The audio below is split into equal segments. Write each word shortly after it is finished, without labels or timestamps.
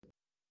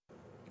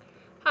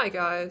Hi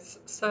guys.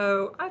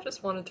 So I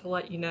just wanted to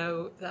let you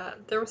know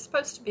that there was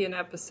supposed to be an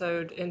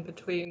episode in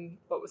between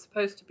what was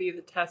supposed to be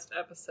the test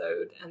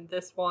episode and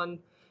this one,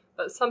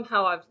 but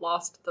somehow I've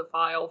lost the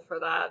file for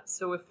that.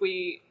 So if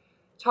we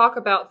talk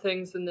about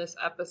things in this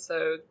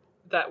episode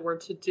that were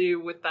to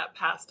do with that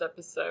past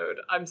episode,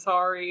 I'm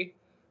sorry,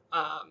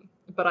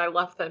 but I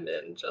left them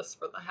in just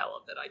for the hell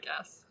of it, I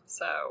guess.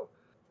 So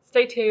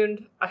stay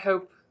tuned. I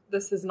hope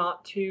this is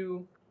not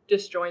too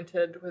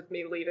disjointed with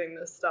me leaving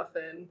this stuff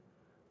in.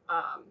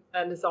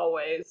 And as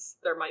always,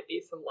 there might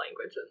be some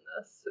language in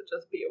this, so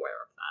just be aware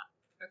of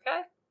that.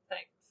 Okay?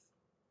 Thanks.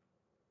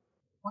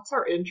 What's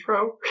our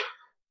intro?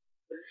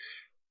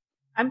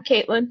 I'm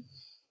Caitlin,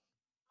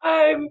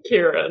 I'm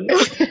Kieran.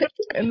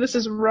 and this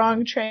is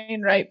Wrong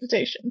Train, Right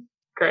Station.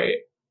 Great.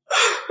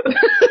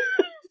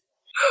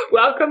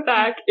 Welcome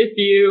back. If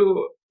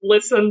you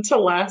listened to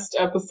last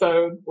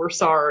episode, we're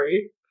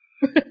sorry.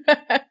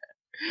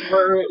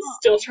 We're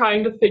still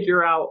trying to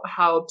figure out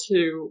how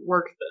to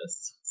work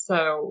this.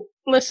 So,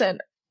 Listen,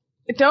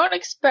 don't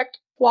expect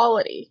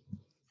quality.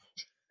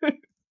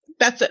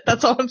 That's it.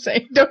 That's all I'm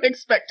saying. Don't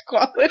expect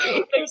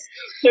quality.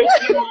 there's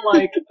no,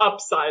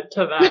 upside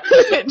to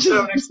that.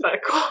 Don't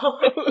expect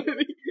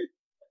quality.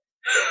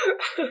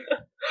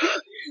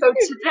 So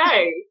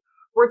today,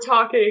 we're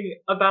talking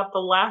about the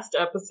last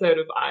episode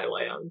of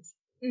Island.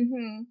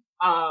 Mm-hmm.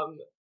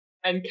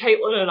 And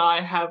Caitlin and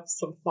I have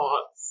some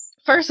thoughts.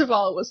 First of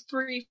all, it was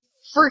 3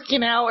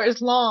 freaking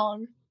hours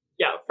long.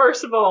 Yeah,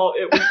 first of all,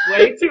 it was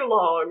way too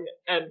long,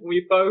 and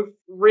we both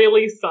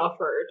really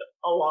suffered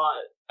a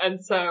lot.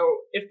 And so,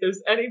 if there's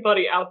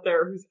anybody out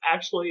there who's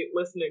actually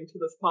listening to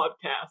this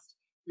podcast,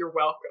 you're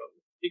welcome,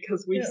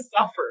 because we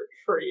suffered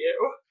for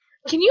you.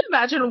 Can you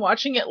imagine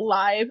watching it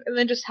live and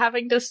then just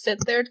having to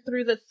sit there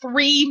through the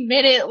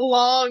 3-minute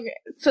long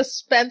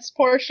suspense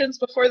portions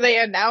before they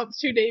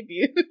announce who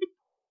debuted?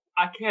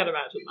 I can't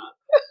imagine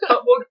that.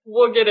 But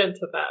we'll get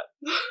into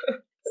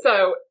that.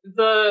 So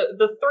the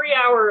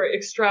 3-hour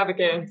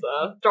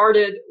extravaganza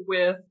started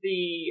with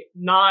the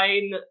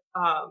 9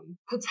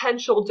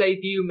 potential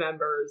debut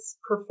members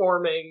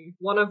performing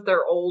one of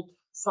their old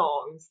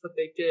songs that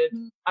they did,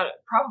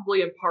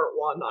 probably in part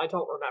 1, I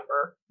don't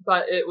remember,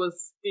 but it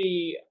was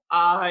the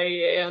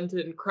I and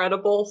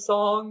Incredible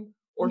song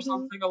or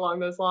something along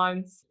those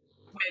lines,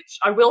 which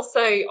I will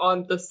say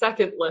on the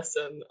second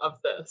listen of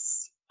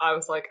this, I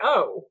was like,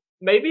 oh,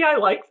 maybe I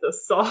like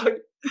this song.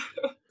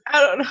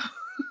 I don't know.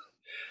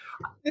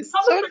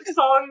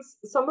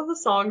 Some of the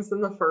songs in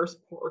the first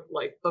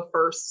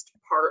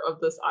part of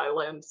this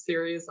Island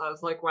series, I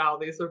was like, wow,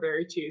 these are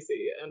very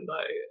cheesy, and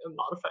I am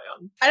not a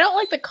fan. I don't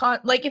like the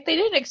if they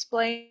didn't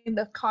explain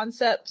the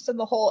concepts and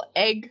the whole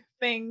egg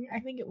thing, I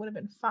think it would have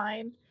been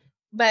fine.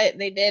 But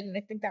they did, and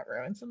I think that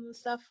ruined some of the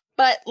stuff.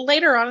 But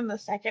later on in the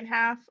second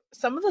half,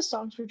 some of the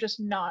songs were just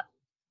not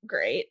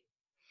great.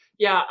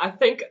 Yeah, I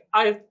think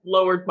I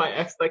lowered my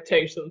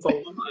expectations a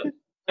lot.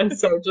 And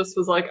so just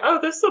was like, oh,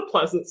 this is a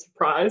pleasant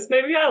surprise.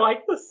 Maybe I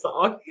like this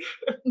song.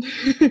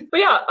 But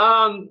yeah,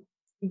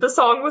 the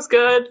song was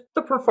good.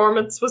 The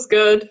performance was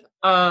good.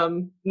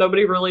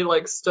 Nobody really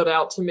stood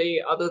out to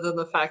me other than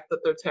the fact that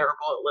they're terrible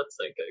at lip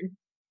syncing.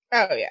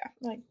 Oh yeah,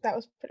 that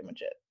was pretty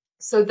much it.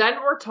 So then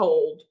we're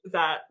told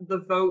that the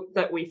vote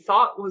that we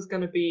thought was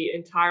going to be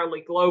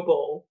entirely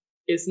global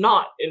is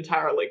not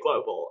entirely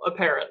global,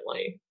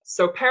 apparently.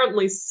 So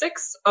apparently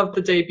 6 of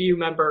the debut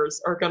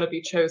members are going to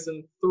be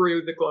chosen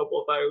through the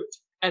global vote,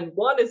 and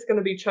 1 is going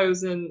to be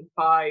chosen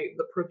by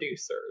the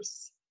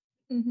producers.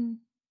 Mm-hmm.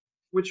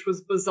 Which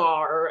was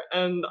bizarre,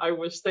 and I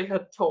wish they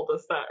had told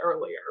us that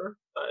earlier,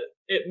 but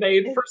it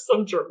made for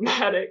some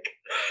dramatic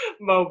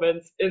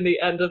moments in the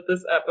end of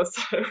this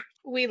episode.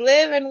 We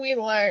live and we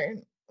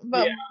learn.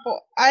 But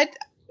yeah.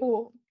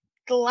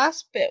 The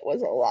last bit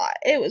was a lot.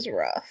 It was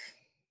rough.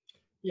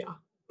 Yeah,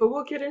 but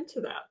we'll get into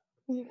that.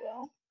 We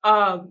will.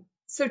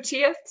 So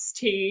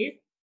TXT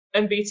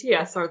and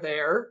BTS are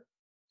there,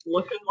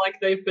 looking like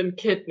they've been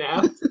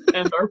kidnapped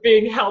and are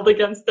being held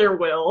against their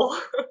will.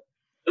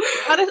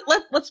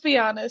 Let's be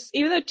honest.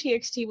 Even though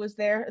TXT was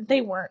there, they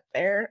weren't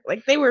there.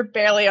 They were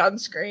barely on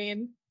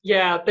screen.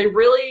 Yeah,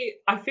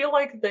 I feel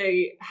like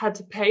they had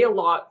to pay a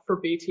lot for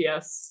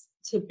BTS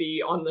to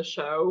be on the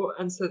show,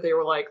 and so they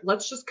were like,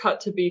 let's just cut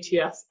to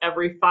BTS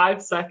every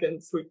 5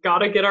 seconds. We've got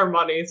to get our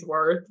money's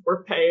worth.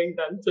 We're paying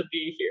them to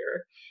be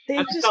here.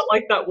 I felt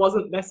like that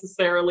wasn't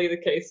necessarily the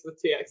case with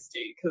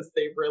TXT, because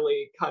they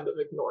really kind of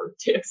ignored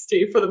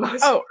TXT for the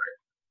most part.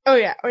 Oh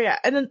yeah.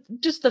 And then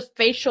just the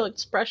facial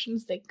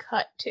expressions they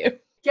cut to.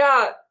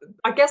 Yeah,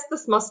 I guess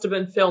this must have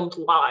been filmed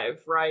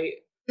live, right?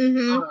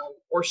 Mm-hmm.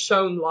 Or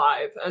shown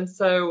live. And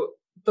so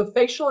the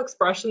facial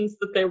expressions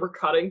that they were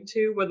cutting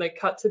to when they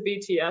cut to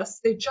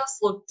BTS, they just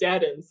look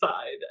dead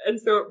inside. And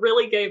so it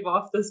really gave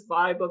off this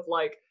vibe of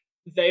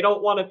they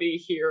don't want to be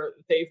here.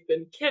 They've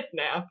been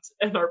kidnapped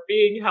and are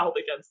being held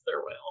against their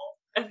will.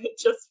 And it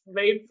just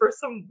made for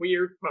some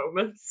weird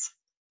moments.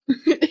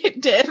 It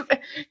did.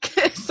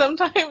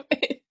 Sometimes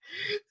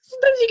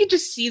you could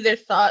just see their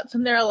thoughts,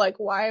 and they're like,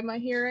 why am I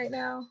here right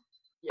now?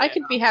 I Yeah.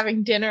 could be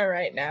having dinner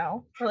right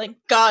now. We're like,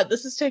 God,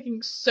 this is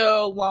taking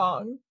so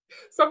long.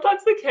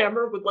 Sometimes the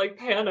camera would like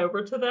pan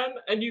over to them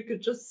and you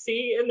could just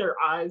see in their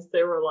eyes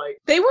they were like,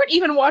 They weren't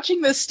even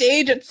watching the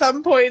stage at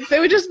some points. They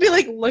would just be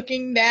like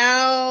looking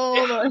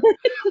down.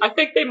 I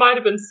think they might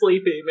have been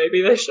sleepy.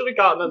 Maybe they should have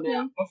gotten a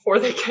nap Mhm. before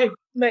they came.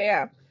 But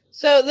yeah.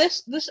 So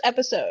this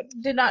episode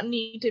did not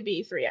need to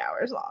be 3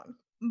 hours long,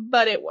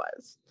 but it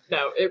was.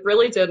 No, it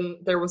really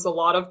didn't. There was a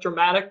lot of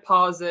dramatic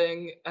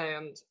pausing.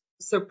 And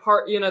so,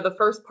 the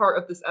first part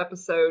of this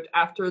episode,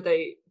 after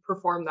they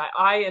perform that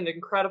I and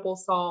Incredible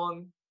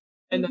song,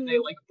 and then they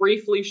Hmm. like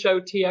briefly show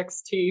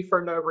TXT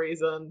for no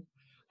reason.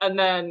 And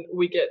then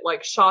we get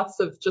like shots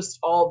of just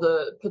all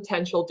the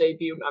potential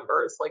debut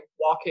members like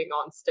walking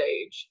on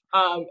stage.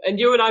 And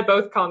you and I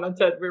both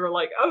commented, we were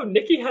like, oh,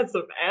 Nikki had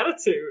some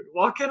attitude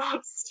walking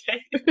on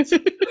stage.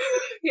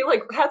 He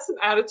like had some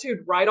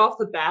attitude right off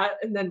the bat,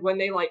 and then when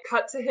they like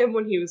cut to him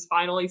when he was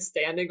finally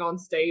standing on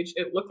stage,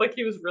 it looked like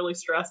he was really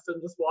stressed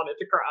and just wanted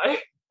to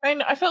cry. I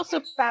know, I felt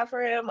so bad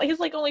for him. Like he's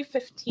like only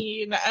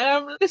 15.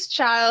 This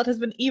child has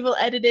been evil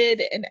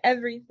edited and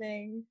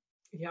everything.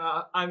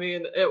 Yeah, I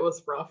mean, it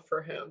was rough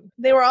for him.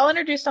 They were all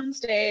introduced on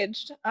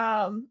stage.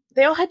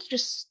 They all had to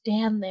just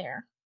stand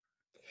there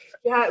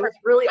Yeah, it for was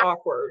really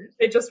awkward.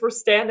 They just were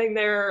standing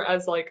there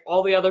as like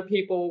all the other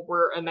people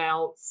were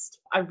announced.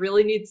 I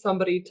really need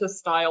somebody to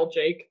style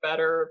Jake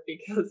better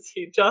because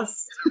he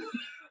just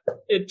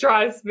it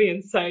drives me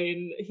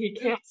insane. He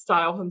can't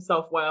style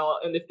himself well,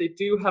 and if they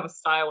do have a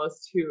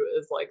stylist who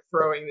is like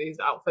throwing these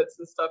outfits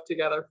and stuff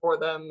together for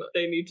them,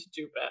 they need to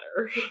do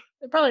better.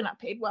 they're probably not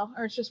paid well,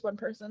 or it's just one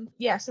person.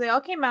 Yeah, so they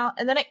all came out,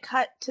 and then it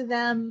cut to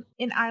them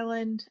in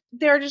Ireland.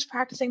 They were just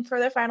practicing for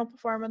their final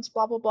performance,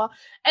 blah blah blah.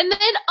 And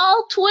then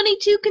all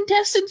 22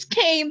 contestants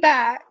came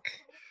back.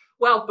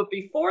 Well, but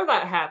before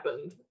that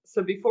happened,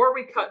 so before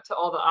we cut to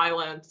all the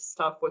island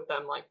stuff with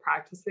them like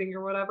practicing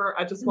or whatever,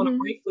 I just want to Mm-hmm.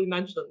 briefly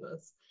mention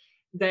this.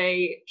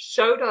 They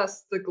showed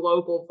us the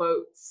global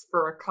votes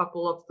for a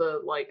couple of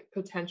the like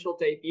potential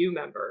debut Oh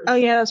members,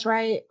 yeah, that's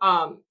right.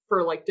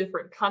 for like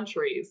different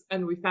countries,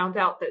 and we found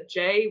out that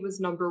Jay was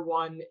number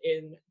one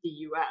in the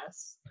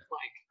US.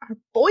 Like,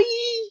 Boy.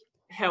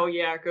 hell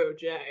yeah, go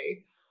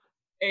Jay.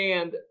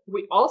 And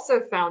we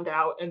also found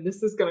out, and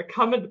this is going to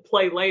come into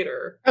play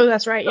later, Oh,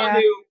 that's right. Yeah.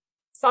 Sunu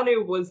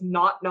Sunu was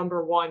not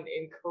number one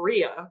in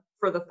Korea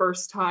for the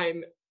first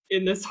time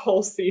in this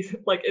whole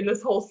season, like in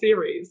this whole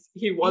series.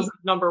 He wasn't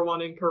number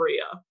one in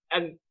Korea,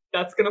 and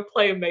that's going to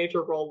play a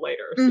major role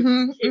later. So just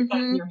Mm-hmm. keep that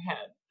in Mm-hmm. your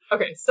head.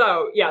 Okay,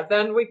 so yeah,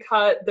 then we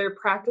cut. They're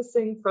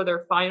practicing for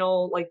their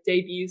final like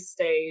debut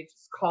stage.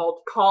 It's called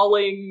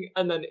Calling,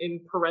 and then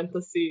in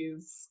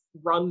parentheses,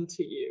 Run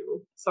to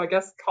You. So I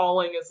guess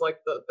Calling is like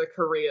the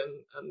Korean,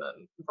 and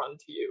then Run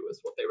to You is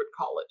what they would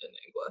call it in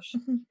English.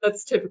 Mm-hmm.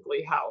 That's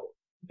typically how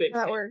Big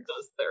That Hit works.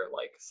 does their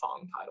like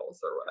song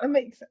titles or That whatever.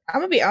 makes sense. I'm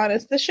gonna be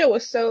honest. This show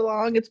was so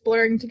long; it's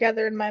blurring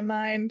together in my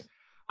mind.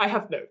 I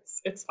have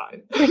notes. It's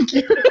fine. Thank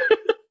you.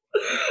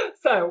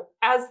 So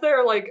as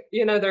they're like,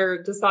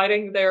 they're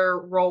deciding their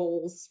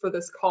roles for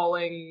this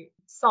calling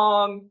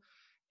song,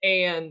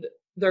 and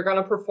they're going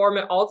to perform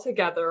it all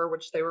together,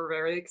 which they were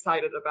very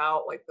excited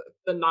about. Like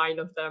the nine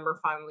of them are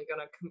finally going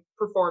to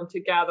perform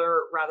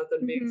together rather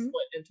than being Hmm.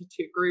 split into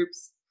two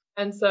groups.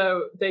 And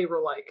so they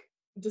were like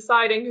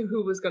deciding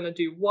who was going to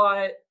do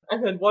what.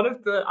 And then one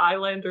of the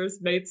Islanders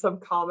made some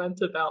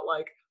comment about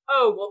like,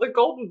 oh, well, the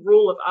golden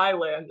rule of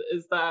Island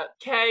is that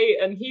Kay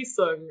and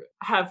Heesung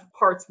have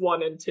parts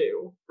one and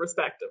two,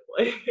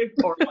 respectively.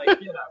 Or like,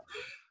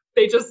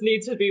 they just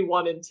need to be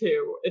one and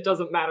two. It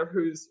doesn't matter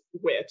who's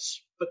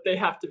which, but they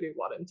have to be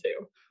one and two,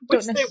 Don't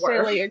which they were.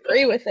 necessarily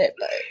agree with it,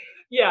 but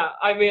Yeah,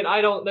 I mean,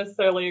 I don't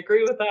necessarily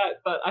agree with that,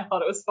 but I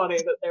thought it was funny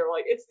that they were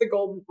like, it's the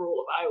golden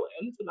rule of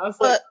Island. And I was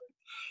like, but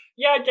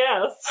yeah, I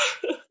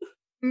guess.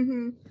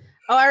 hmm.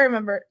 Oh, I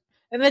remember.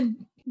 And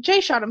then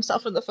Jay shot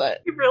himself in the foot.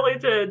 He really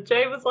did.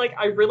 Jay was like,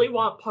 I really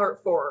want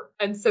part four.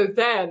 And so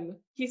then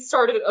he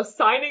started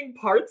assigning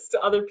parts to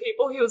other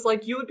people. He was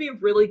like, you would be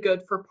really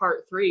good for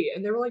part three.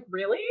 And they were like,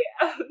 really?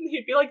 And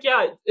he'd be like,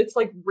 yeah, it's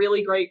like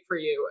really great for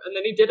you. And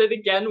then he did it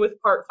again with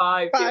part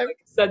five. He Five. like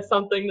said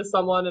something to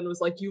someone and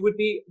was like, you would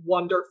be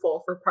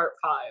wonderful for part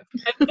five.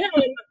 And then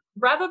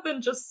rather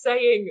than just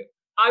saying,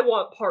 I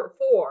want part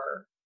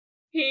four,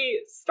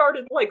 he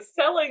started like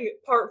selling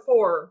part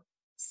four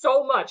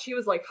so much. He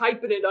was like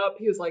hyping it up.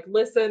 He was like,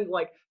 listen,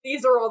 like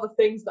these are all the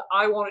things that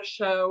I want to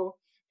show,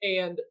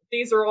 and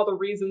these are all the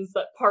reasons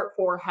that part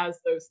four has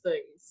those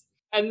things.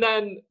 And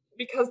then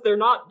because they're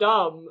not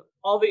dumb,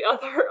 all the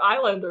other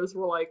Islanders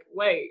were like,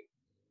 wait,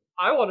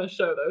 I want to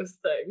show those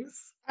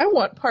things. I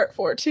want part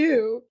four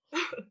too.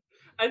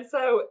 And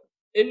so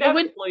And when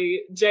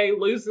inevitably Jay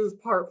loses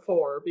part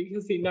four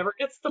because he never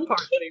gets the he part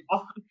that he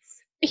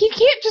wants. he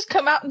can't just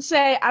come out and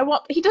say I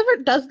want. He never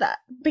does that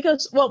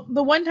because well,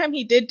 the one time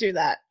he did do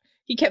that,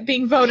 he kept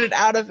being voted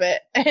out of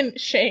it, and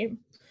shame,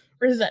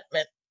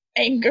 resentment,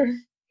 anger.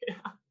 Yeah.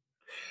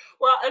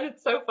 Well, and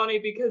it's so funny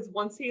because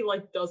once he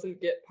like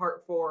doesn't get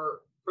part four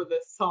for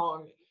this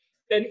song,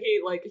 then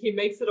he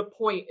makes it a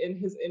point in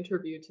his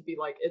interview to be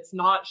like, it's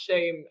not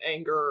shame,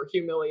 anger, or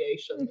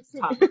humiliation this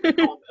time of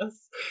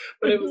illness.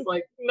 But it was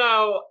like,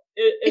 no,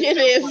 it It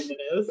feels like is. it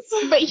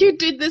is. But you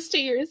did this to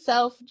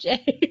yourself,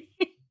 Jay.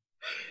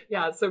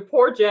 Yeah, so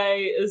poor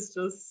Jay is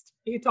just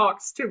he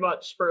talks too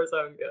much for his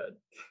own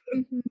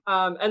good.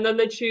 Mhm. And then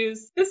they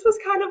choose. This was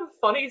kind of a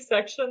funny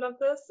section of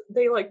this.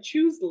 They like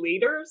choose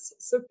leaders.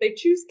 So they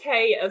choose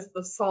Kay as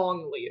the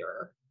song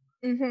leader,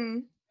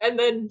 Mhm. and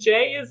then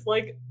Jay is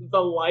like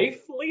the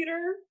life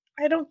leader.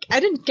 I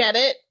didn't get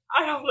it.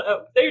 I don't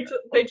know.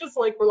 They just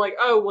like were like,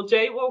 oh well,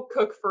 Jay will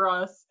cook for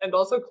us and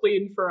also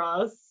clean for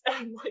us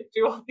and like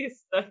do all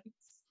these things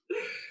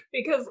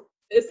because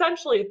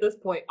essentially at this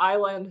point,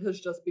 Island has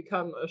just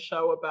become a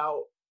show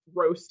about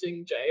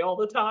roasting Jay all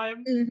the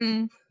time,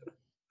 Mhm.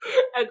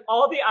 and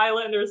all the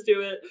Islanders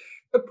do it.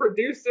 The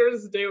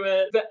producers do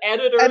it. The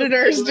editors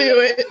Editors do do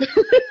it.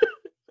 it.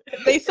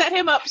 They set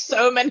him up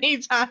so many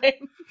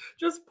times.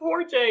 Just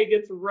poor Jay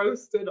gets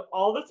roasted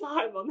all the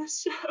time on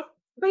this show.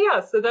 But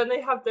yeah, so then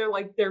they have their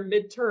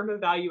midterm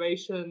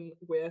evaluation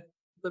with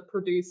the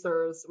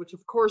producers, which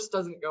of course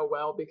doesn't go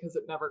well because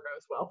it never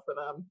goes well for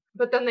them.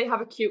 But then they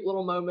have a cute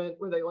little moment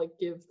where they like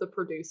give the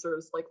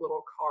producers like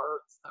little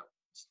cards that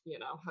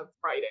have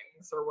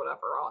writings or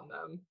whatever on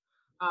them.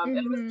 And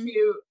it was Mhm.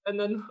 cute. And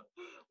then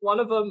one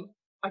of them,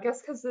 I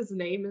guess because his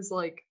name is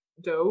like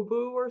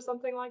Dobu or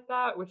something like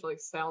that, which like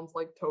sounds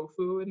like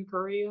tofu in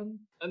Korean,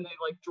 and they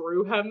like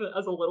drew him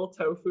as a little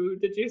tofu.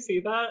 Did you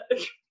see that?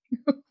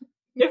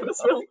 It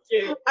was No. really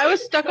cute. I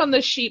was stuck on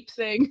the sheep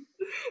thing.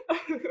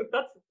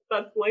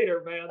 that's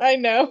later, man. I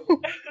know.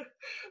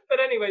 But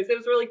anyways, it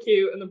was really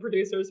cute, and the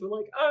producers were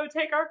like, "Oh,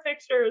 take our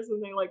pictures,"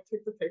 and they like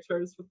took the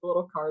pictures with the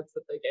little cards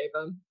that they gave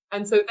him.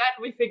 And so then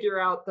we figure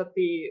out that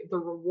the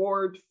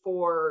reward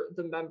for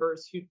the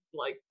members who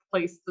like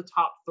place the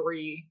top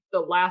three,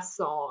 the last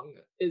song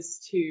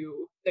is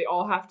they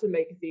all have to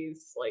make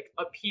these like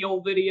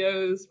appeal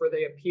videos where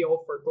they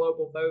appeal for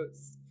global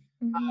votes.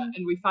 Mhm.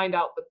 And we find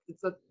out that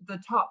the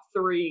top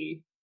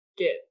three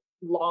get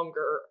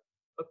longer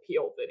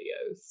appeal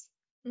videos.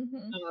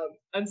 Mhm.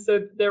 And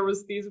so there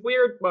was these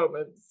weird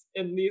moments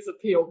in these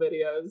appeal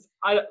videos.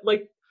 I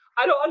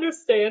don't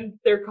understand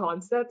their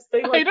concepts.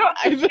 They I like don't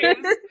got to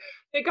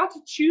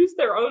either. choose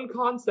their own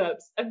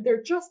concepts, and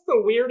they're just the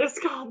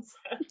weirdest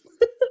concepts.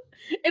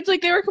 It's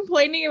like they were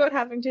complaining about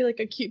having to like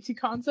a cutesy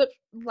concept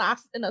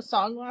last in a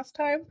song last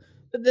time,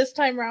 but this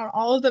time around,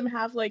 all of them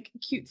have like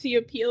cutesy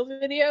appeal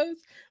videos.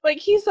 Like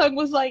Heesung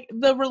was like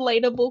the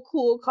relatable,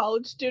 cool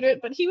college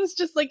student, but he was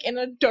just like in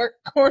a dark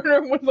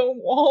corner with a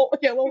wall,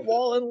 yellow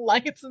wall, and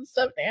lights and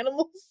stuffed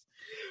animals.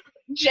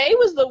 Jay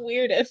was the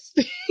weirdest.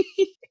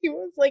 He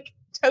was like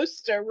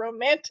toaster,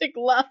 romantic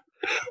love.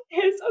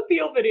 His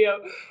appeal video,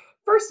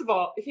 first of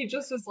all, he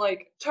just is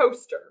like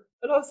toaster,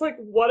 and I was like,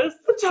 what is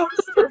the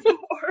toaster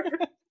for?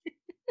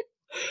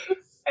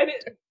 And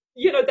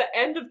the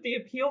end of the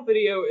appeal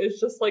video is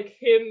just like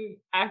him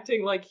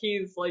acting like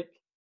he's like,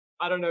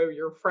 I don't know,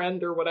 your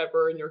friend or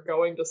whatever, and you're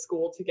going to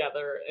school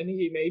together, and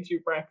he made you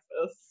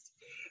breakfast.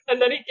 And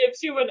then he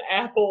gives you an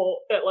apple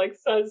that like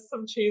says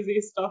some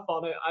cheesy stuff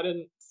on it. I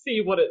didn't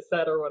see what it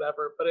said or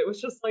whatever, but it was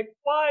just like,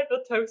 why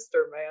the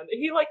toaster, man?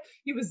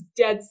 He was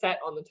dead set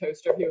on the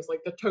toaster. He was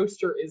like, the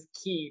toaster is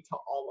key to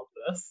all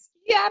of this.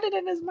 He had it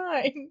in his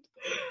mind.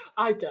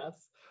 I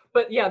guess.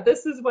 But yeah,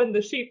 this is when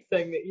the sheep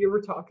thing that you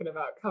were talking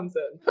about comes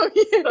in. Oh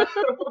yeah.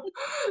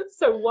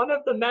 So one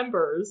of the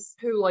members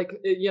who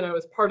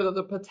is part of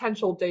the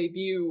potential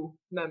debut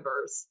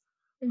members,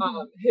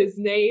 Mm-hmm. his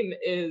name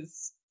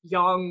is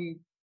Yang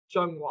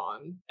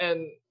Jungwon,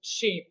 and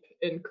sheep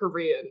in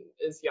Korean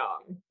is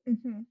Yang.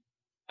 Mm-hmm.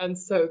 And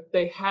so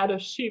they had a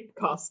sheep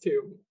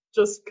costume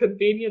just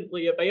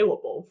conveniently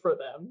available for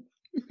them.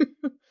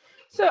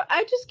 So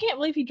I just can't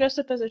believe he dressed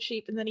up as a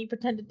sheep and then he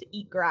pretended to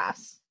eat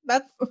grass.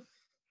 That's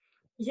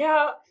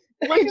Yeah,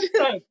 like I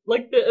said,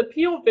 like the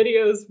appeal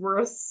videos were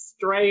a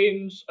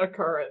strange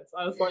occurrence.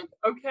 I was like,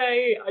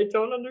 okay, I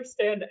don't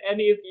understand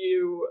any of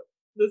you.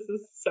 This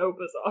is so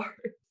bizarre.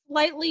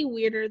 slightly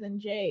weirder than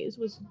Jay's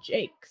was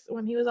Jake's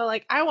when he was all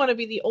like, "I want to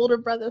be the older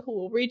brother who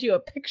will read you a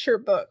picture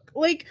book."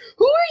 Like,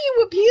 who are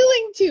you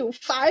appealing to?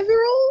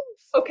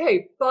 5-year-olds?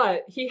 Okay,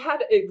 but he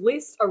had at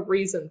least a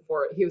reason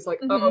for it. He was like,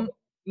 oh, Mm-hmm.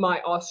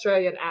 my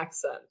Australian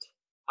accent.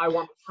 I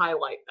want to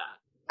highlight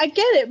that. I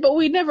get it, but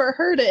we never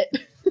heard it.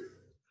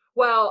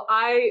 Well,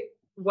 I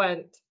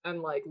went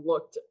and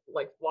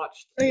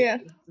watched the Yeah.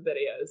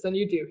 videos, and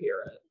you do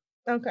hear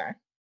it. Okay.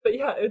 But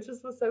yeah, it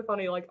just was so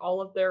funny. Like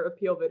all of their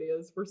appeal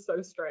videos were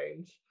so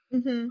strange.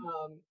 Mm-hmm.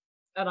 Um,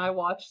 and I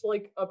watched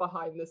like a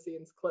behind the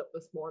scenes clip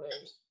this morning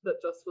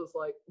that just was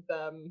like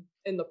them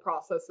in the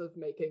process of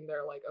making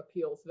their like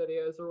appeals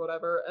videos or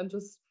whatever. And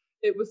just,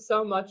 it was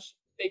so much,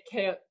 they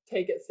can't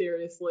take it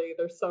seriously.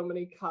 There's so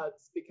many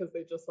cuts because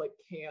they just like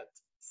can't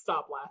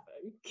stop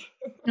laughing.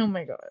 Oh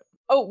my god.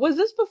 Oh, was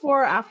this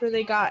before or after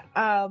they got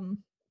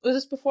was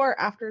this before or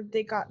after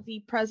they got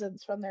the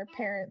presents from their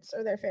parents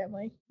or their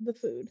family? The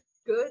food.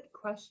 Good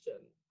question.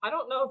 I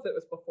don't know if it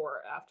was before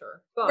or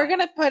after, We're but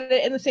gonna put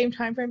it in the same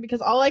time frame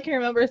because all I can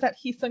remember is that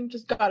Heesung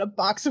just got a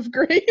box of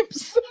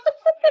grapes.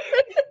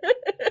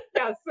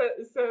 yeah,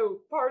 so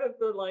part of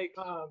the like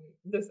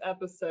this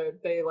episode,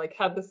 they like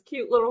had this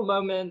cute little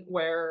moment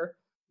where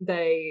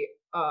they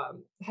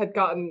had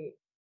gotten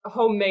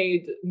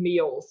homemade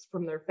meals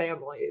from their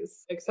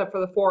families, except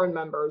for the foreign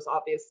members,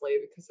 obviously,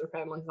 because their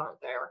families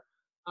aren't there.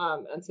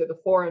 And so the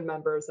foreign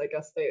members, I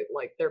guess they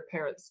like their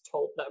parents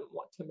told them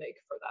what to make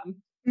for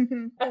them.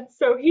 hmm And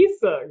so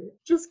Heesung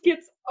just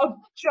gets a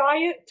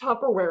giant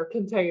Tupperware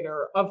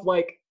container of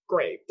like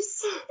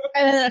grapes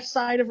And then a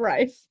side of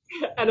rice.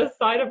 and a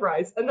side of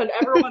rice. And then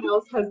everyone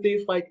else has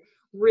these like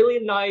really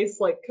nice,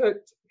 like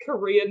cooked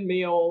Korean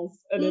meals.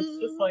 And it's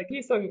just Mm. like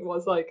Heesung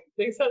was like,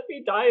 they sent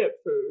me diet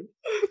food.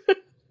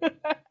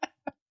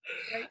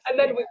 Right, And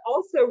then we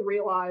also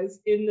realize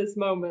in this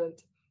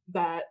moment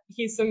that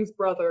Heesung's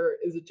brother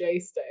is a J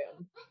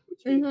Stan, which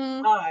means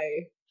hmm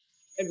I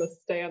am a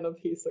stan of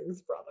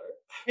Heesung's brother.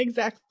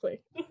 Exactly.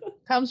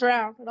 Comes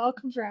around. It all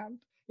comes around. I'm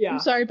Yeah,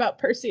 sorry about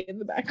Percy in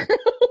the background.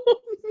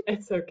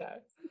 it's okay.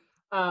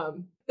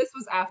 This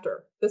was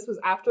after. This was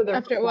after their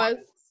After it was.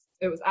 performance.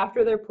 It was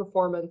after their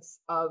performance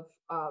of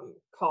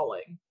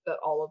calling that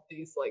all of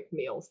these like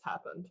meals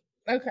happened.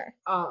 Okay.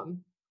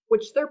 Um,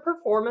 which their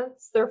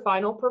performance, their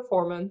final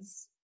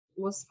performance,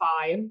 was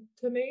fine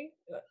to me.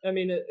 I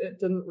mean, it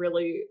didn't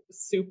really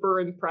super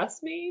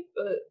impress me,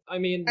 but I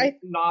mean, I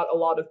not a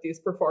lot of these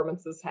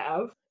performances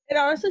have. It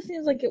honestly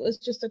seems like it was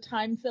just a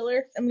time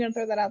filler. I'm gonna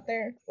throw that out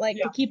there, like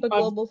Yeah, to keep a of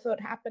global vote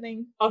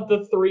happening. of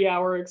the 3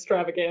 hour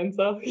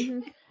extravaganza. hmm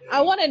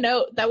I want to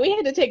note that we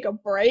had to take a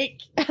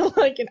break at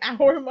like an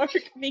hour mark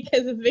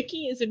because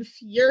Vicky is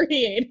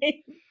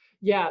infuriating.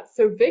 Yeah,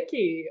 so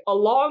Vicky,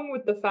 along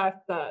with the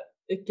fact that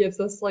it gives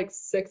us like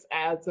 6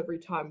 ads every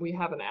time we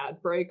have an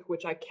ad break,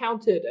 which I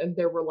counted and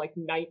there were like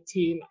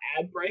 19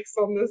 ad breaks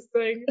on this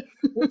thing,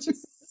 which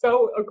is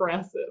so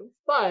aggressive.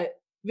 But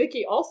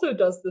Vicky also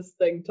does this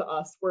thing to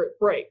us where it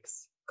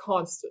breaks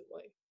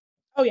constantly.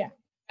 Oh yeah,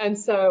 And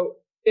so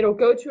it'll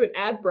go to an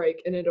ad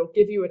break and it'll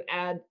give you an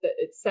ad that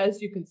it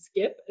says you can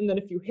skip. And then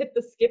if you hit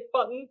the skip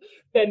button,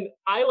 then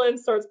Island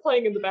starts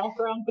playing in the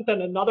background, but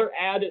then another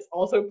ad is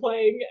also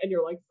playing and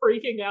you're like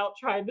freaking out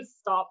trying to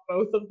stop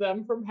both of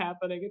them from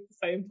happening at the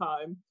same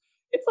time.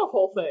 It's a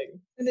whole thing.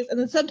 and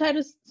then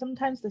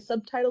sometimes the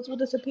subtitles will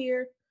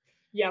disappear.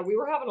 Yeah, we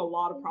were having a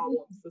lot of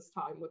problems this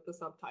time with the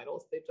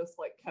subtitles. They just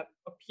like kept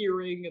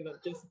appearing and then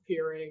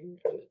disappearing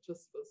and it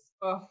just was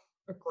So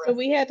aggressive.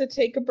 we had to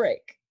take a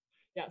break.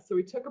 Yeah, so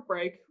we took a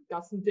break,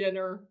 got some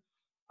dinner,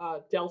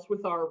 dealt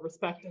with our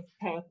respective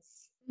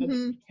pets, and then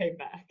hmm we came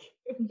back.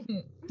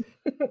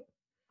 hmm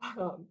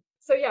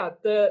So yeah,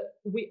 the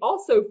we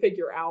also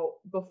figure out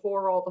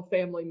before all the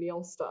family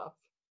meal stuff,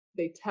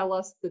 they tell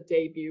us the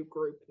debut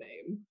group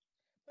name.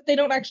 But they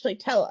don't actually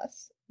tell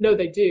us. No,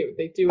 they do.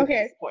 They do at this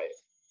Okay, point.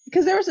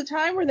 because there was a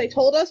time where they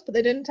told us, but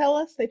they didn't tell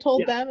us. They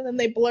told Yeah, them, and then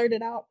they blurred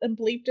it out and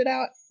bleeped it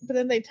out. But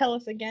then they tell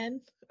us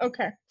again.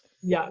 Okay.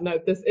 yeah. No,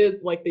 this is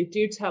like they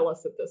do tell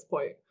us at this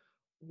point.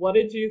 What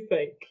did you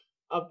think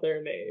of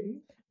their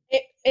name?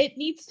 It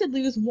needs to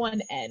lose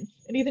one N.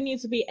 It either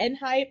needs to be N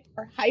hype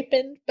or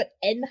hyphen, but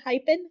N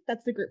hyphen.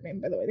 That's the group name,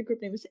 by the way. The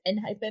group name is N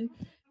hyphen.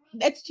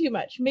 That's too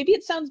much. Maybe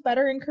it sounds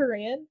better in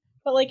Korean,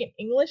 but like in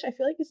English, I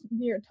feel like it's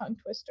near a tongue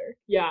twister.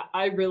 Yeah,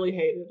 I really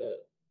hated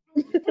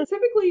it.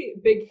 Typically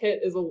Big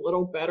Hit is a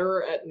little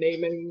better at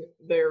naming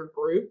their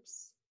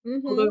groups.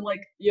 Although, Mm-hmm.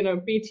 like,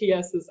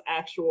 BTS's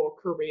actual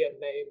Korean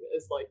name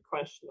is like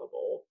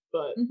questionable,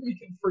 but Mm-hmm. we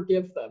can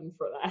forgive them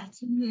for that.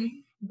 Mm-hmm.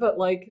 But,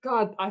 like,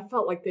 God, I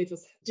felt like they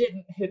just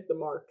didn't hit the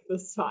mark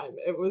this time.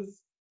 It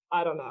was,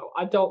 I don't know.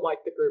 I don't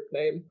like the group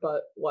name,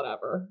 but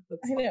whatever.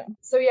 That's I know. fine.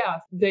 So, yeah,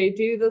 they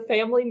do the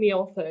family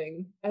meal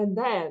thing, and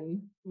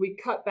then we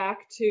cut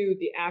back to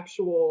the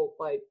actual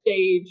like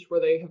stage where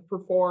they have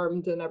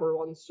performed and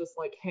everyone's just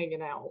like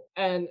hanging out.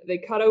 And they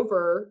cut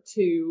over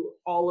to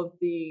all of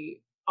the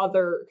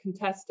other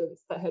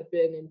contestants that had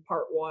been in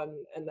part one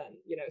and then,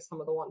 some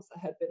of the ones that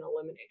had been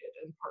eliminated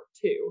in part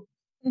two.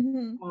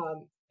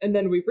 Mm-hmm. And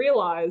then we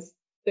realize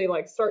they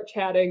like start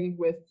chatting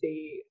with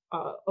the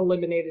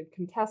eliminated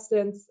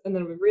contestants, and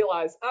then we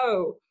realize,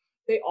 oh,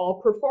 they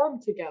all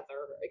performed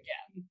together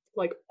again,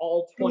 like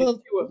all Well,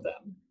 22 of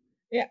them.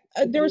 yeah.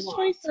 But There they was lost.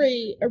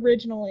 23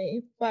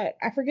 originally, but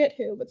I forget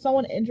who. But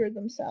someone injured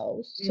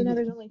themselves, so now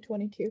there's Mm-hmm. only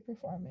 22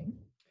 performing.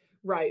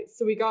 Right.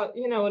 So we got,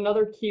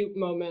 another cute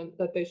moment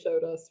that they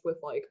showed us with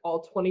like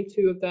all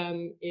 22 of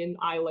them in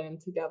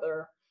Island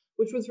together,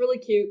 which was really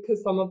cute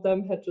because some of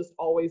them had just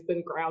always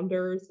been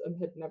grounders and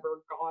had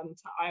never gone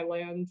to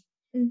Island.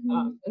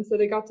 Mm-hmm. And so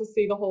they got to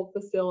see the whole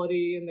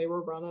facility and they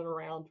were running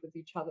around with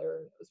each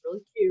other. It was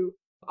really cute.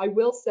 I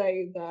will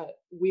say that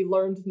we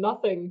learned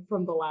nothing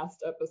from the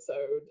last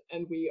episode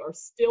and we are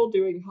still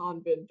doing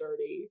Hanbin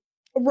dirty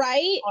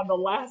Right? on the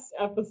last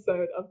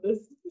episode of this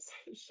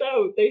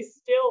show. They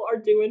still are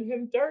doing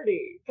him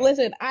dirty.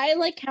 Listen, I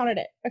like counted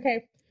it.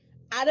 Okay.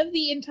 Out of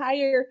the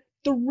entire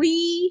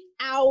 3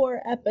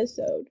 hour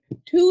episode,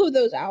 2 of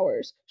those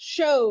hours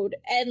showed,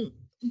 and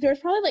there's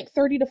probably like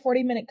 30 to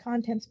 40 minute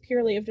contents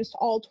purely of just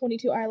all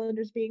 22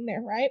 Islanders being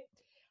there, right?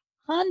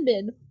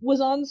 Hanbin was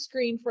on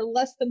screen for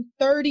less than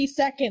 30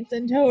 seconds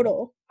in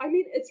total. I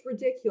mean, it's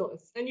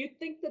ridiculous. And you'd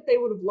think that they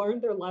would have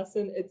learned their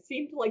lesson. It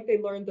seemed like they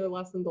learned their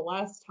lesson the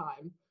last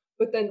time.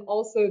 But then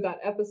also that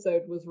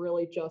episode was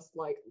really just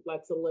like,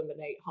 let's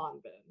eliminate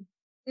Hanbin.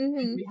 And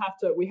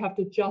Mm-hmm. we have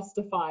to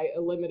justify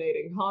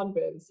eliminating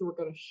Hanbin. So we're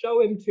gonna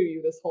show him to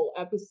you this whole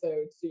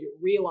episode so you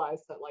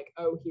realize that like,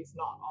 oh, he's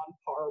not on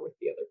par with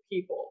the other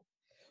people.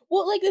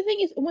 Well, like the thing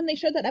is, when they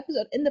showed that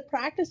episode in the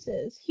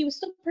practices, he was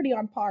still pretty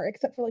on par,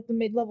 except for like the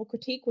mid-level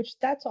critique, which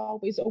that's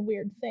always a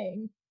weird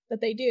thing that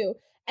they do.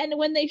 And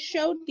when they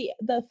showed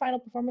the final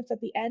performance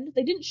at the end,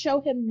 they didn't show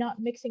him not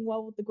mixing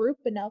well with the group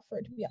enough for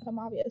it to become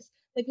obvious.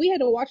 Like we had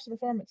to watch the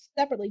performance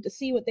separately to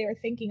see what they were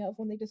thinking of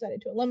when they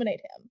decided to eliminate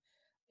him.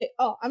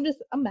 I'm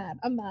mad.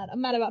 I'm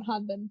mad about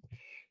Hanbin.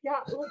 Yeah,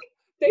 like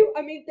they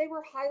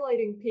were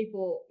highlighting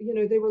people,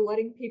 they were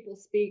letting people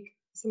speak,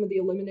 some of the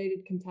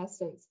eliminated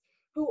contestants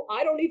who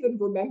I don't even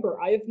remember.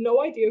 I have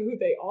no idea who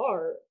they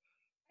are.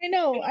 I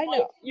know, And I I'm like,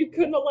 know. you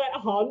couldn't have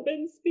let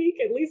Hanbin speak?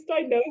 At least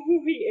I know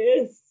who he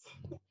is.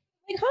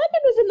 Like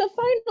Hanbin was in the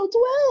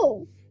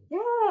final 12.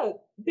 Yeah,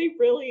 they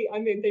really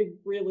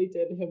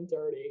did him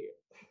dirty.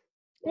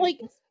 Like, Like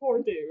this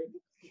poor dude.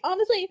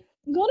 honestly,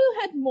 Goto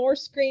had more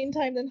screen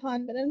time than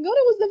Hanbin, and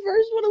Goto was the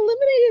first one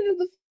eliminated in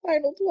the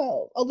final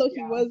 12. Although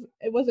Yeah,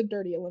 it was a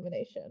dirty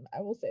elimination.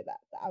 I will say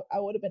that. I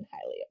would have been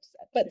highly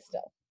upset, but yeah.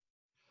 still.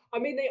 I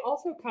mean, they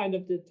also kind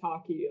of did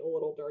Taki a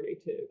little dirty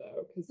too,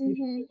 though, because he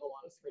didn't Mm-hmm. get a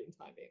lot of screen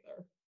time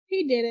either.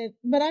 He didn't,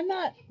 but I'm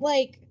not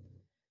like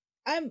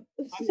I'm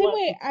the I'm same less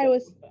way I upset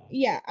was. with that.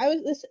 Yeah, I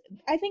was this.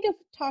 I think of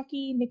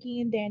Taki,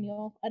 Nikki, and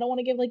Daniel. I don't want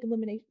to give like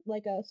elimination,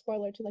 like a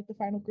spoiler to like the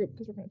final group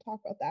because we're going to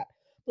talk about that.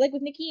 But like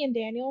with Nikki and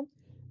Daniel,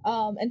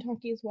 and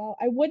Taki as well,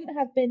 I wouldn't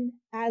have been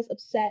as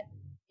upset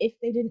if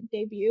they didn't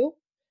debut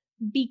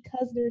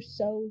because they're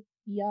so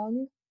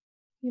young.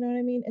 You know what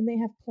I mean? And they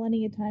have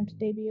plenty of time to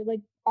debut.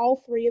 Like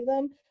all three of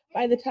them,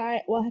 by the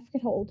time, well, I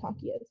forget how old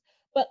Taki is,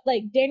 but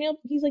like Daniel,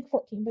 he's like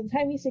 14. By the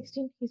time he's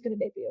 16, he's gonna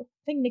debut. I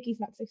think Nikki's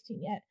not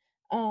 16 yet.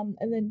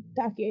 And then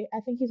Taki,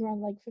 I think he's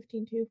around like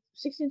 15 too.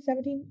 16,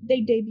 17,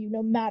 they debut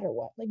no matter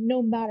what. Like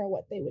no matter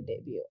what, they would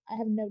debut. I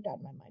have no doubt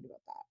in my mind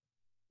about that.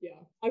 Yeah.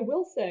 I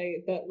will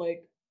say that,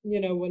 like,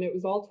 when it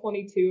was all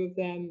 22 of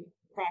them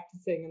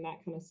practicing and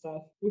that kind of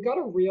stuff, we got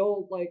a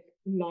real, like,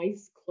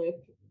 nice clip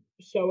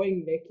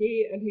showing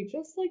Nikki, and he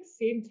just, like,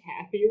 seemed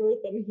happier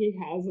than he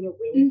has in a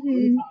really long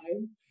Mm-hmm.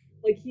 time.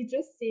 Like, he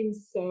just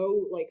seems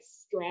so, like,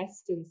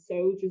 stressed and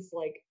so just,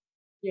 like,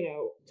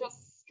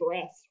 just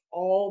stressed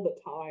all the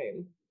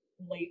time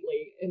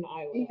lately in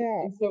Island.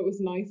 Yeah, And so it was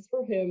nice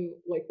for him,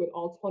 like, when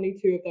all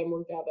 22 of them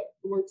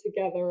were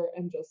together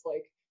and just,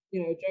 like,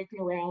 joking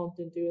around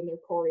and doing their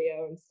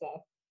choreo and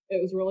stuff.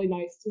 It was really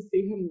nice to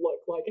see him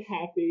look like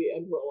happy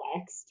and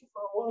relaxed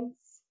for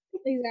once.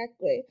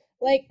 exactly.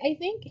 Like I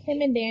think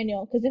him and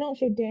Daniel, because they don't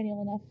show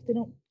Daniel enough. They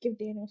don't give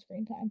Daniel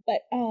screen time.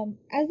 But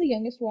as the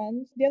youngest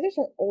ones, the others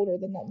are older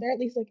than them. They're at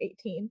least like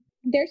 18.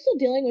 They're still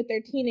dealing with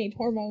their teenage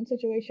hormone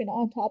situation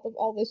on top of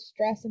all this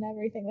stress and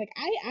everything. Like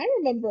I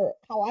remember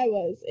how I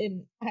was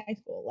in high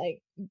school.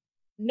 Like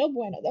no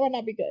bueno. That would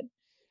not be good.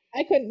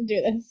 I couldn't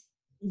do this.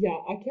 Yeah,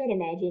 I can't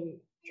imagine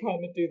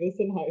trying to do this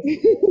in high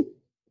school.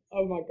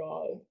 Oh my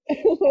god.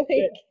 like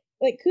Sick.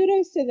 like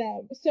kudos to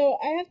them. So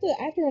I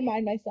have to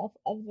remind myself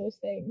of those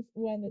things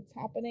when it's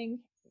happening.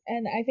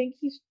 And I think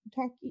he's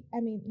talking.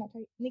 I mean, not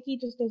talking. Nikki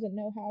just doesn't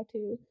know how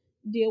to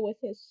deal with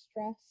his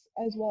stress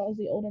as well as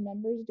the older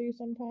members do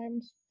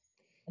sometimes,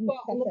 and Well,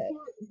 and that's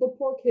it. the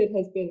poor kid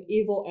has been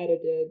evil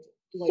edited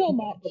like So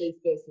much. nobody's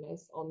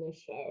business on this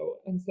show.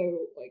 And so,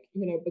 like,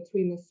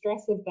 between the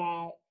stress of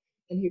that,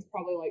 and he's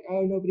probably like,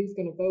 oh, nobody's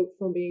gonna vote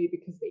for me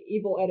because they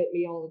evil edit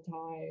me all the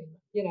time.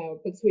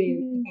 Between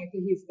the Hmm. fact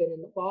that he's been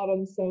in the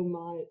bottom so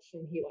much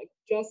and he like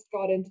just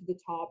got into the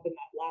top in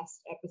that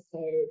last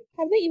episode.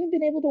 Have they even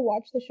been able to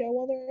watch the show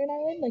while they're in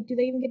Ireland? Like, do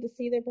they even get to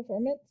see their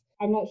performance?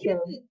 I'm not He sure.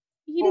 doesn't.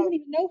 He doesn't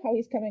even know how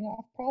he's coming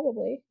off.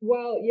 Probably.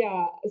 Well,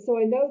 yeah. So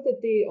I know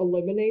that the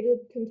eliminated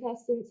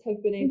contestants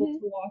have been able Hmm.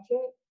 to watch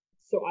it.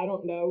 So I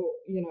don't know,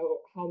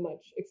 how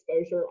much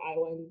exposure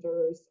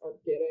Islanders are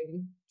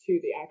getting to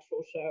the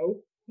actual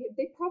show.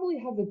 They probably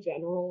have a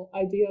general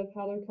idea of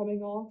how they're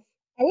coming off.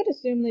 I would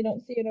assume they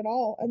don't see it at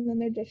all, and then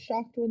they're just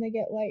shocked when they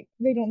get like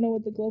they don't know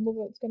what the global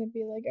vote's going to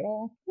be like at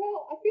all.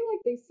 Well, I feel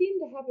like they seem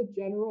to have a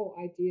general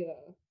idea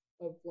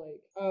of like,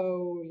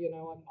 oh,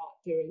 I'm not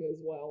doing as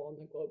well on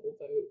the global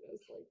vote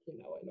as like, I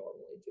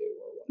normally do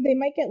or They whatever.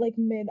 might get like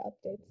mid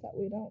updates that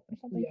we don't or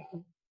something. Yeah.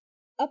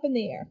 Up in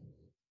the air.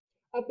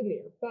 Up in the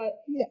air.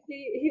 But Yeah.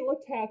 he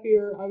looked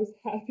happier. I was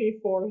happy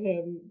for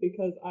him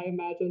because I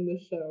imagine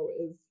this show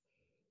is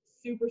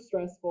super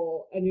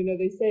stressful. And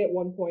they say at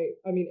one point,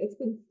 I mean, it's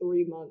been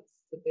 3 months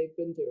that they've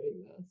been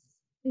doing this.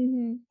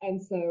 Mhm.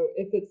 And so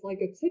if it's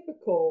like a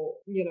typical,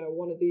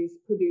 one of these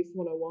Produce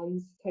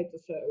 101s types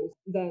of shows,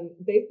 then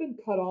they've been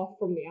cut off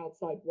from the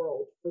outside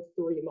world for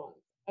 3 months.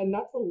 And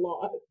that's a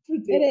lot to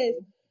It deal is.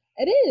 with.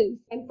 It is.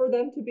 And for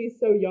them to be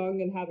so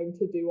young and having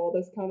to do all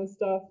this kind of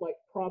stuff, like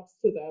props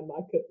to them.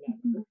 I could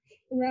never.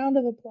 Round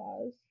of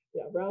applause.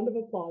 Yeah, round of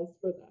applause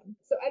for them.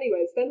 So,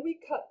 anyways, then we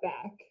cut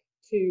back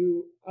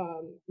to,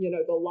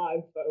 the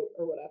live vote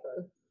or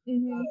whatever.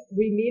 Mm-hmm.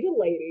 We meet a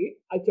lady.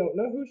 I don't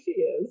know who she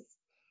is.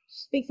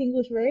 She speaks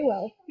English very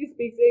well. She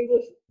speaks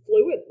English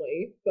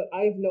fluently, but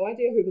I have no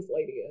idea who this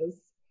lady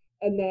is.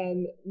 And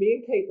then me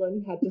and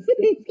Caitlin had to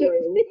skip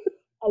through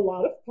a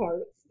lot of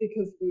parts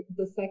because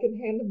the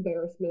secondhand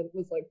embarrassment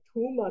was like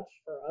too much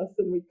for us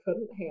and we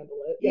couldn't handle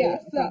it. Yeah.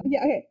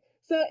 Okay.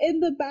 So in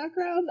the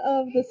background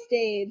of the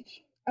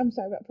stage, I'm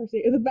sorry about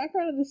Percy. In the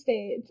background of the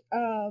stage,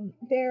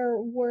 there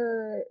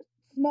were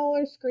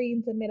smaller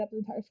screens that made up the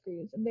entire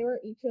screens, and they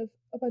were each of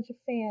a bunch of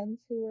fans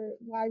who were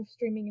live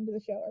streaming into the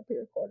show or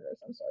pre-recorded of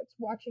some sorts,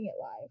 watching it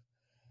live.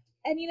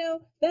 And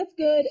that's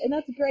good and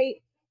that's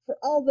great for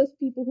all those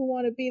people who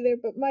want to be there.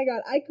 But my God,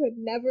 I could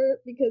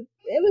never, because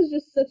it was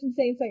just such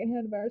insane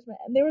secondhand embarrassment.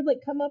 And they would like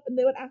come up and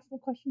they would ask them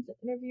questions and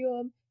interview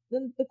them.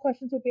 Then the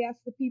questions would be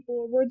asked to people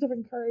or words of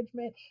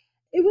encouragement.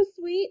 It was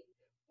sweet,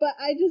 but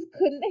I just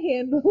couldn't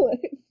handle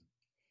it.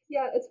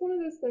 Yeah, it's one of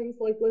those things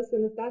like,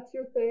 listen, if that's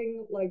your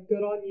thing, like,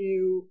 good on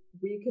you.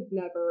 We could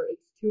never.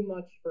 It's too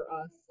much for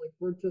us. Like,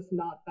 we're just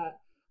not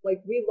that. Like,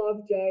 we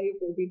love Jay.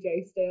 We'll be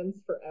Jay stands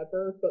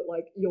forever, but,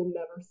 like, you'll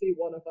never see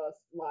one of us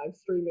live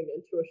streaming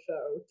into a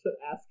show to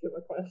ask him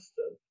a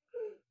question.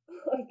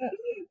 Like,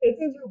 it's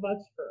too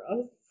much for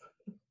us.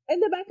 In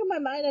the back of my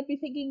mind, I'd be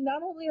thinking,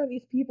 not only are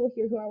these people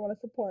here who I want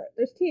to support,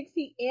 there's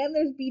TXT and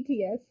there's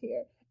BTS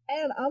here.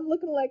 And I'm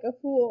looking like a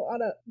fool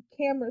on a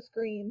camera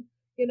screen,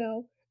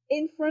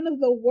 in front of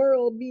the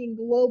world being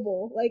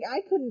global. Like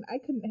I couldn't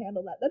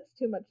handle that. That's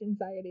too much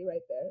anxiety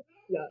right there.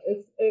 Yeah,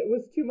 it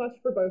was too much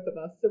for both of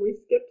us, so we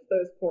skipped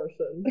those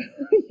portions.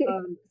 Yeah.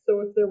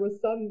 So if there was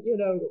some,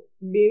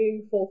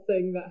 meaningful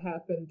thing that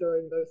happened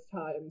during those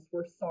times,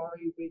 we're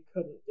sorry we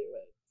couldn't do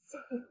it.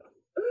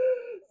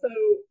 So,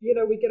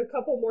 we get a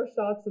couple more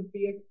shots of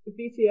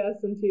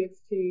BTS and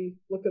TXT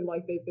looking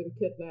like they've been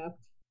kidnapped.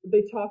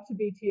 They talk to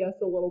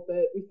BTS a little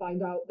bit. We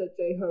find out that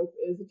J-Hope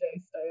is a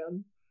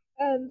J-Stan.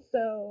 And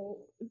so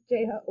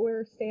J-Hope,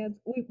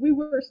 we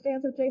were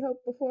stands of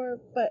J-Hope before,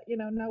 but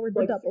now we're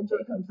the double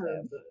J-Hope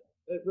stands.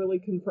 It really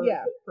confirms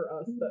it for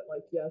us that,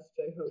 like, yes,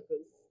 J-Hope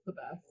is the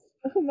best.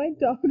 Oh, my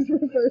dog's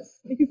reverse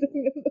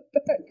sneezing in the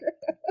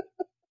background.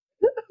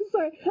 I'm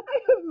sorry. I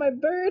have my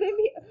bird in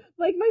here.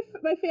 Like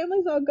my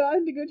family's all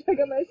gone to go check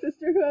on my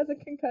sister who has a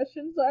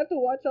concussion, so I have to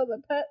watch all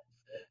the pets.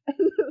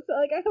 And so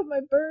like I have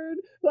my bird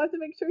who I have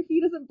to make sure he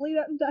doesn't bleed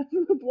out and die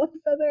from a blood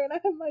feather, and I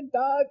have my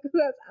dog who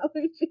has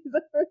allergies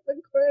over the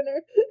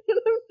corner, and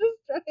I'm just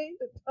trying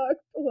to talk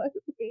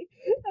politely.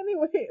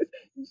 Anyways,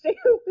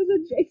 J-Hope is a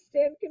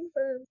J-Stan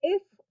confirmed.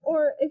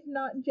 If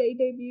not J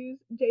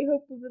debuts,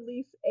 J-Hope will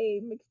release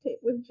a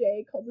mixtape with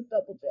J called the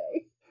Double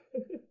J.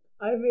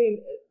 I mean,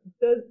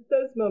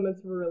 those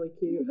moments were really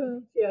cute.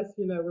 Mm-hmm. Yes,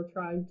 we're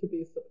trying to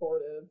be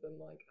supportive and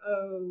like,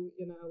 oh,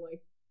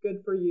 like,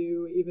 good for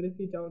you, even if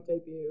you don't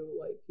debut,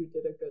 like, you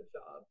did a good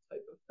job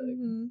type of thing.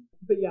 Mm-hmm.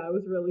 But yeah, it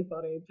was really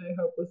funny.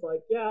 J-Hope was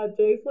like, yeah,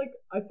 Jay's like,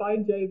 I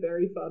find Jay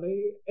very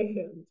funny,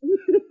 and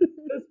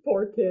this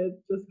poor kid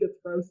just gets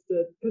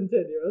roasted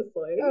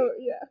continuously. Oh,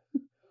 yeah.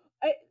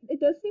 It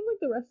does seem like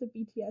the rest of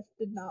BTS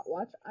did not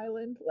watch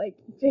Island like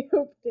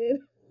J-Hope did.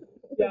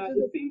 Yeah,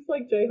 it seems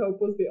like J-Hope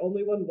was the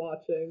only one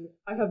watching.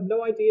 I have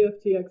no idea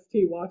if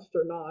TXT watched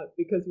or not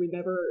because we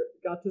never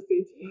got to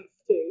see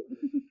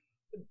TXT.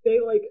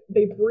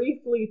 They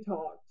briefly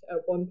talked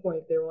at one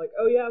point. They were like,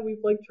 "Oh yeah,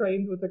 we've like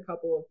trained with a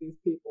couple of these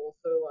people,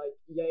 so like,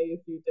 yay if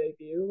you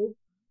debut."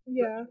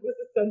 Yeah, it was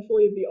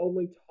essentially the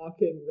only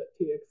talking that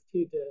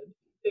TXT did.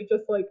 They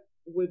just like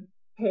would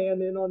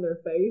pan in on their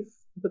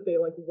face, but they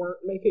like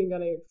weren't making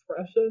any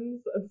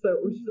expressions, and so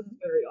it was just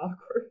very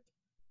awkward.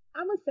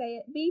 I'm gonna say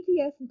it.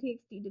 BTS and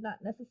TXT did not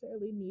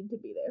necessarily need to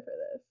be there for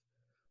this.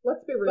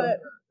 Let's be real.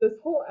 This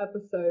whole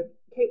episode,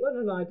 Caitlin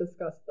and I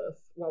discussed this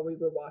while we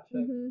were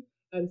watching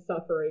and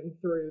suffering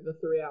through the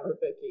 3-hour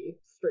Vicky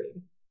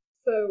stream.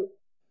 So,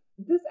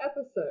 this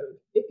episode,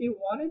 if you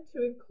wanted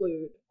to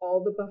include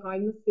all the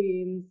behind the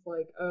scenes,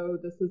 like, oh,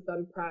 this is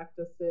them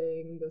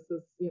practicing, this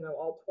is,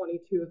 all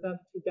 22 of them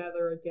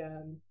together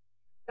again,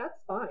 that's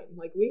fine.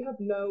 Like, we have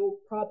no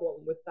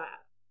problem with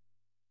that.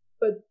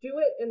 But do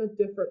it in a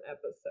different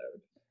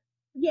episode.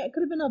 Yeah, it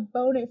could have been a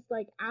bonus,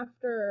 like,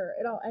 after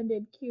it all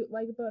ended, cute,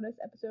 like, bonus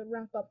episode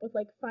wrap up with,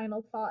 like,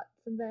 final thoughts,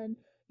 and then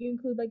you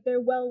include, like,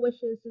 their well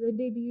wishes to the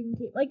debuting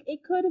team. Like,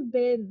 it could have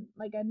been,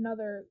 like,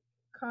 another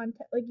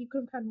content, like, you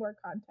could have had more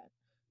content.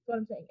 That's what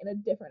I'm saying, in a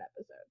different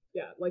episode.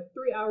 Yeah, like,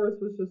 3 hours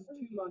was just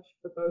too much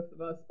for both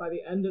of us. By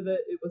the end of it,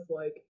 it was,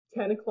 like,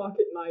 10 o'clock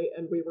at night,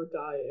 and we were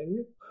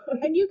dying.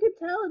 And you could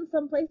tell in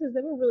some places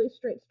they were really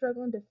straight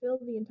struggling to fill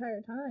the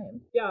entire time.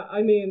 Yeah,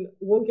 I mean,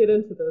 we'll get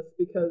into this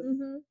because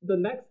the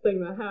next thing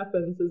that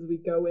happens is we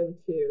go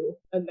into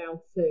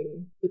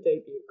announcing the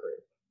debut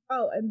group.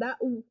 Oh, and that,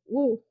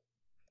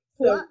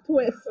 plot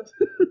twist.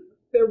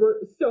 There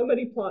were so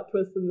many plot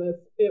twists in this.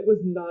 It was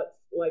nuts.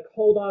 Like,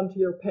 hold on to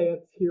your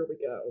pants. Here we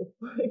go.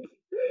 Like,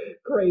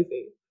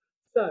 crazy.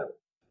 So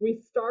we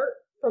start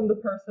from the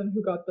person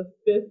who got the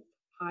fifth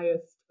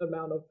highest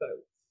amount of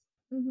votes.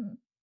 Mhm.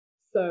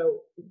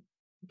 So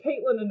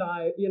Caitlin and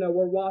I,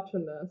 we're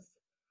watching this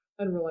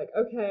and we're like,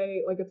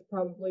 okay, like it's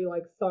probably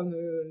like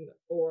Sunghoon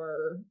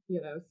or,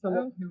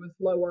 someone Oh. who was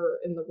lower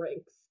in the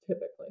ranks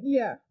typically.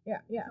 Yeah.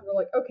 Yeah. Yeah. So we're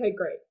like, okay,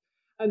 great.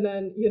 And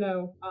then,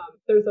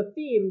 there's a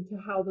theme to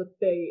how that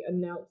they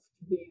announced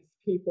these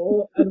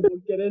people, and we'll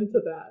get into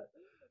that.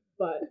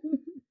 But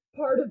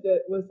part of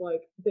it was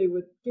like they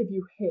would give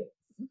you hints.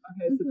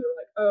 Okay, so Mhm. they're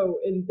like, oh,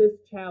 in this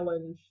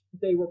challenge,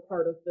 they were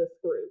part of this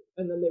group.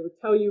 And then they would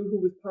tell you who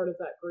was part of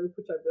that group,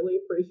 which I really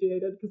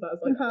appreciated because I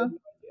was like, I Uh-huh. had no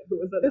idea who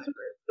was in This that was,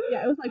 group.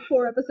 yeah, it was like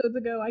 4 episodes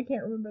ago. I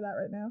can't remember that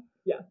right now.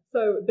 Yeah.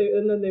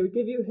 And then they would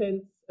give you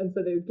hints, and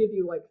so they would give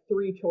you like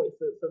three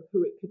choices of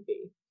who it could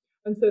be.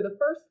 And so the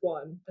first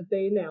one that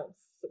they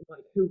announced,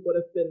 like who would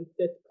have been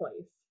fifth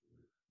place.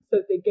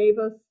 So they gave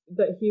us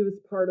that he was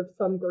part of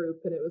some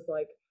group, and it was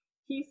like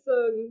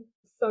Sung,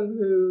 Sung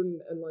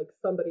Hoon, and like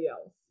somebody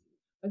else.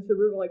 And so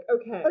we were like, Oh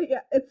okay,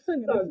 yeah, it's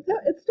Sungun. Sung.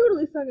 It's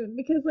totally Sungun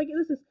because like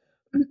this is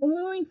when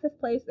we're in fifth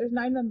place. There's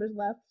 9 members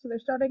left, so they're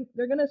starting.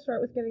 They're gonna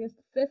start with giving us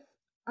the fifth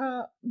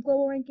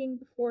global ranking,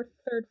 the fourth,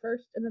 third,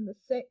 first, and then the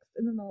sixth,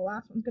 and then the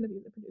last one's gonna be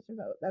the producer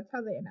vote. That's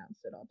how they announced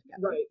it all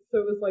together. Right.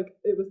 So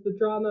it was the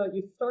drama.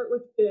 You start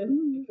with fifth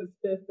Mm-hmm. because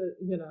fifth,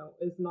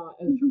 is not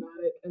as Mm-hmm.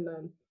 dramatic, and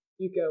then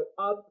you go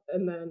up,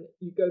 and then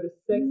you go to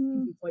sixth because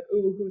Mm-hmm. it's like,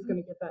 ooh, who's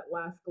going to get that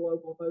last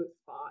global vote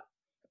spot,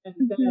 and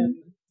Mm-hmm.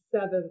 then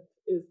seventh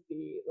is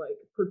the like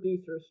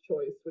producer's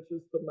choice, which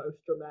is the most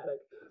dramatic,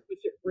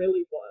 which it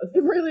really was.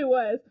 It really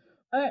was.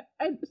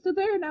 And so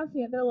they're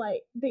announcing it. They're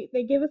like,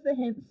 they give us the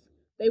hints.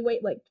 They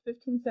wait like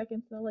 15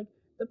 seconds. They're like,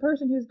 the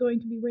person who's going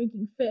to be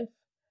ranking fifth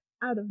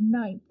out of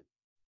ninth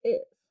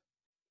is.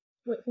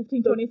 Wait,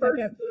 15, The 20 first,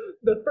 seconds.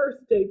 the first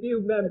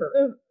debut member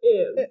Uh,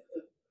 is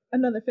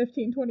Another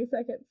 15, 20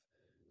 seconds.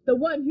 The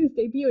one who's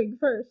debuting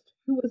first,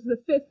 who was the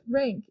fifth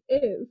rank,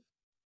 is.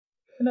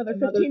 Another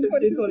another 15,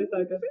 20 20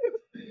 seconds.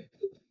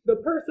 The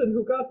person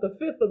who got the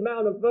fifth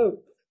amount of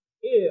votes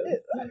is.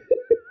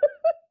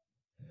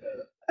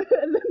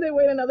 And then they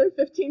wait another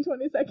 15,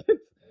 20 seconds.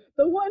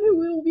 The one who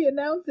we will be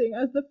announcing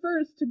as the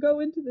first to go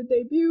into the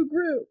debut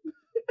group.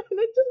 And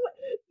it just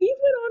these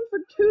went on for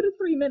 2 to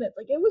 3 minutes.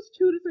 Like it was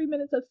 2 to 3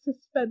 minutes of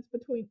suspense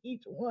between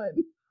each one.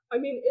 I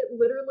mean, it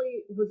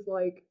literally was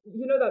like,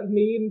 that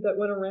meme that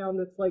went around?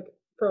 It's like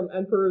from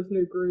Emperor's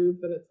New Groove,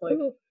 and it's like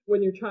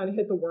when you're trying to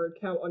hit the word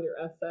count on your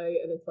essay,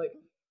 and it's like,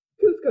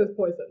 Cusco's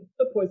poison,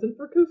 the poison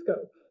for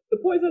Cusco, the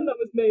poison that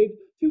was made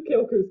to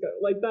kill Cusco,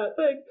 like that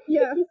thing.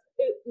 Yeah.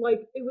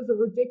 It was a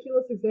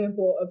ridiculous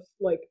example of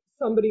like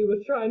somebody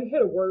was trying to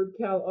hit a word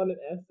count on an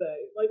essay.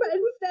 Like, but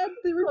instead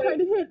they were trying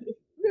to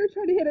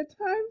hit a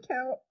time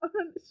count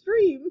on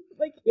stream.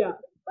 Like yeah.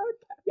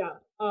 broadcast. Yeah.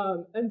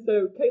 And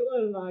so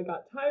Caitlin and I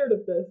got tired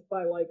of this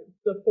by like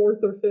the fourth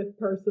or fifth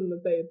person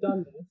that they had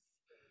done this.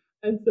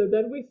 And so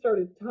then we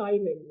started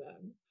timing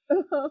them.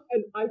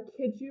 And I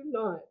kid you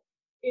not,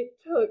 it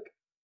took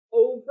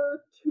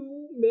over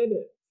 2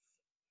 minutes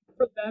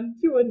for them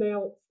to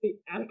announce the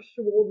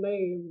actual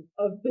name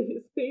of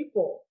these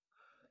people.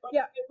 Like,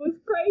 yeah. It was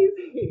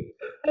crazy.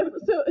 And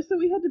so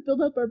we had to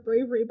build up our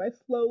bravery by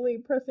slowly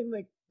pressing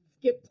the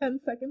skip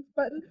 10 seconds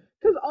button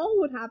because all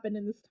would happen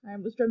in this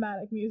time was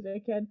dramatic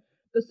music and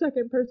the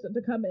second person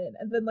to come in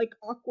and then like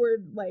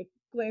awkward like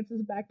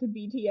glances back to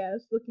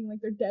BTS looking like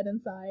they're dead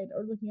inside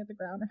or looking at the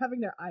ground or having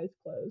their eyes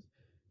closed.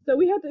 So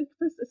we had to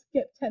press the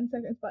skip 10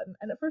 seconds button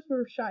and at first we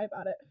were shy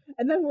about it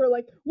and then we're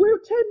like we're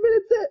 10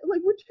 minutes in,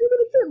 like we're 2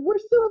 minutes in, we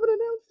still haven't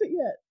announced it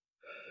yet.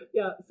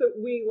 Yeah, so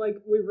we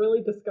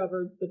really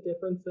discovered the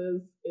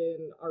differences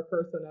in our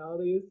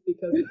personalities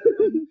because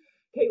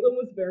Caitlin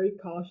was very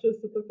cautious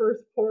at the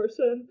first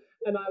portion,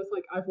 and I was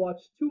like, I've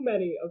watched too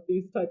many of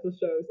these types of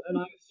shows, and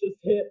I was just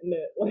hitting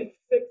it like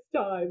 6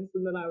 times,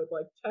 and then I would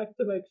like check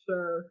to make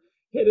sure,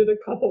 hit it a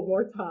couple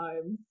more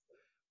times,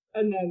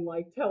 and then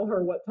like tell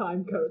her what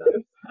time code I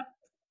was at.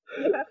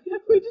 Yeah,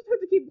 we just had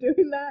to keep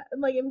doing that.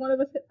 And like, if one of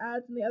us hit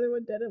ads and the other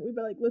one didn't, we'd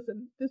be like,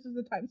 "Listen, this is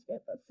the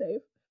timestamp. That's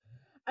safe."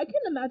 I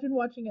can imagine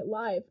watching it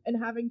live and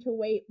having to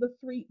wait the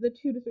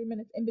 2 to 3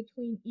 minutes in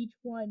between each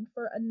one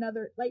for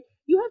another. Like,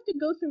 you have to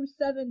go through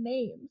 7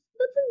 names.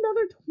 That's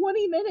another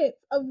 20 minutes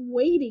of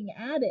waiting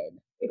added.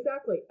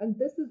 Exactly, and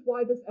this is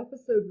why this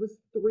episode was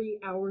 3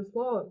 hours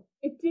long.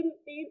 It didn't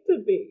need to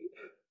be.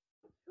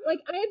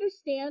 Like, I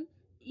understand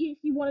if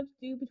you wanted to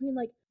do between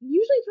like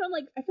usually it's around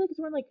like I feel like it's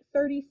around like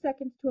 30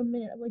 seconds to a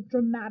minute of like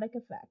dramatic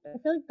effect. I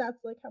feel like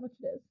that's like how much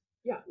it is.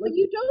 Yeah, But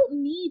you don't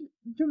need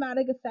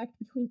dramatic effect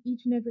between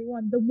each and every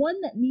one. The one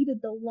that needed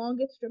the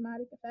longest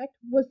dramatic effect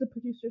was the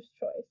producer's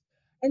choice.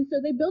 And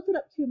so they built it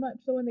up too much.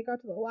 So when they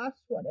got to the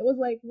last one, it was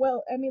like,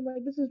 well, I mean,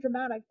 like this is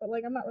dramatic, but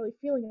like I'm not really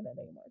feeling it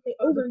anymore. They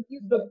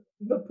overused it.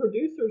 The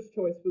producer's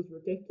choice was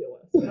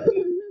ridiculous. I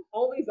mean,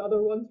 all these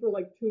other ones were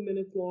like 2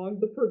 minutes long.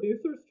 The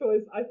producer's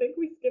choice, I think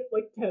we skipped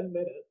like 10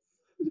 minutes.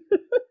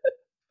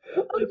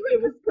 Like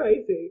it was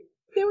crazy.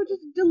 They were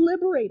just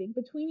deliberating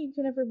between each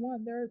and every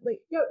one. They're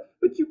like, Yeah,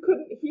 but you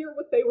couldn't hear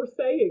what they were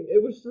saying.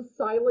 It was just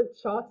silent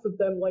shots of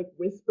them like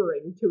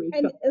whispering to each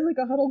other. and like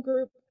a huddle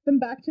group, them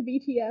back to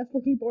BTS,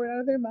 looking bored out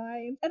of their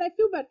minds. And I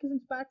feel bad because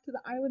it's back to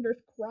the Islanders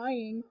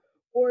crying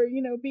or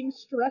being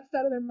stressed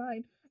out of their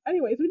mind.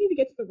 Anyways, we need to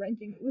get to the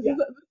ranking. Yeah.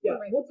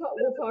 We'll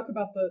talk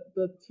about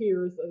the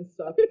tears and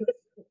stuff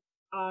because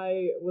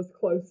I was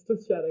close to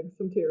shedding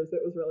some tears.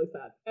 It was really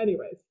sad.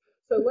 Anyways,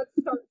 so let's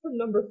start from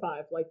number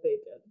 5 like they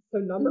did. So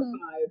number Mhm.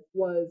 5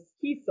 was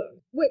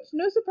Heesung. Which,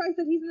 no surprise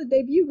that he's in the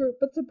debut group,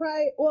 but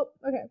surprise. Well,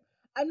 okay,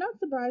 I'm not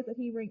surprised that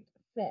he ranked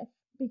fifth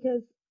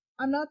because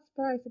I'm not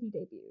surprised that he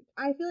debuted.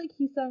 I feel like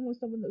Sung was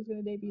someone that was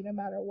going to debut no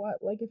matter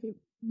what. Like if he,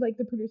 like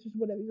the producers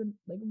would have even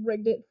like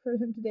rigged it for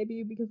him to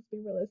debut because to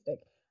be realistic,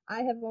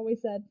 I have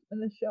always said,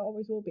 and this show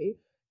always will be,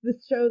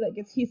 this show that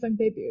gets Sung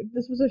debuted.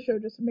 This was a show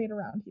just made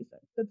around Sung.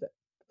 That's it.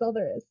 That's all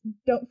there is.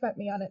 Don't fight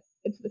me on it.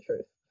 It's the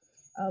truth.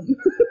 Um,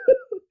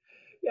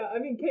 Yeah, I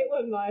mean,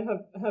 Caitlin and I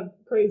have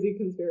crazy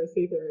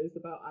conspiracy theories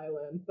about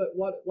Island, but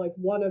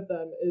one of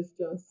them is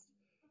just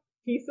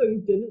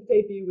Heesung didn't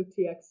debut with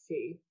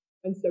TXT,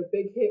 and so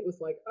Big Hit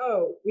was like,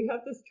 "Oh, we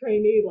have this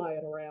trainee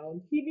lying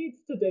around. He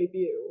needs to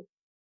debut,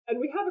 and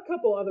we have a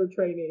couple other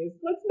trainees.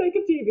 Let's make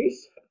a TV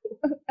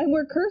show." And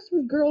we're cursed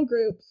with girl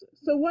groups.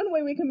 So one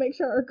way we can make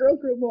sure our girl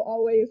group will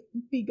always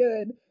be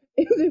good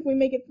is if we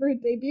make it through a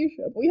debut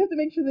show. But we have to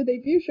make sure the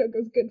debut show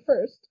goes good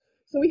first.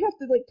 So we have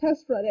to like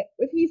test run it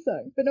with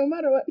Heesung. But no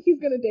matter what, he's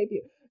gonna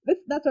debut.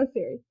 That's our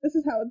theory. This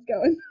is how it's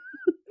going.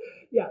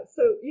 Yeah,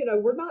 so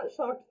we're not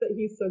shocked that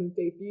Heesung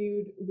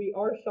debuted. We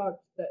are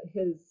shocked that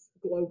his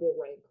global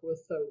rank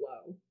was so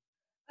low.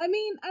 I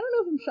mean, I don't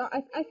know if I'm shocked.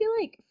 I feel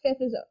like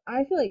fifth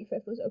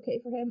was okay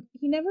for him.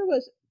 He never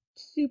was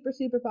super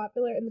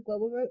popular in the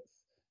global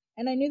votes,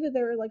 and I knew that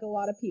there were like a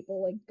lot of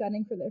people like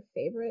gunning for their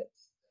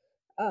favorites.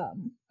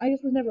 I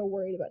just was never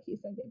worried about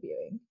Heesung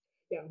debuting.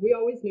 Yeah, we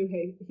always knew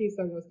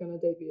Heesung was going to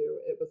debut.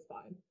 It was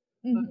fine.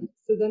 Mm-hmm.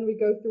 So then we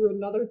go through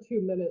another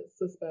 2 minute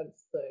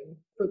suspense thing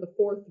for the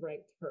fourth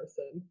ranked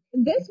person.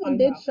 This one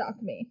did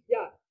shock me.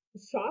 Yeah,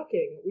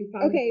 shocking. We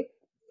found Okay,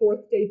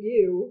 fourth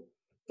debut.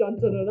 Dun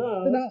dun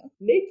dun dun.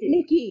 Nikki.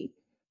 Nikki.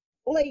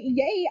 Like,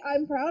 yay,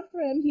 I'm proud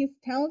for him. He's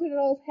talented at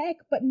all as heck.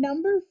 But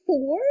number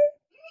 4?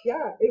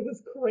 Yeah, it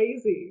was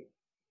crazy.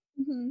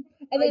 Mm-hmm.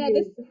 And then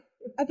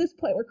at this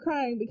point, we're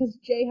crying because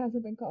Jay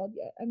hasn't been called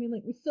yet. I mean,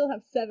 like we still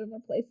have 7 more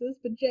places,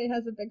 but Jay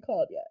hasn't been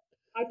called yet.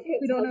 I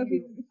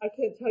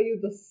can't tell you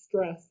the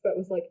stress that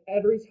was like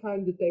every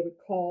time that they would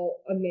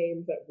call a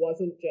name that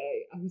wasn't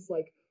Jay. I was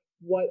like,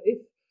 what if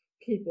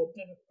people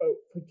didn't vote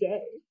for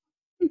Jay?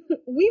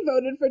 We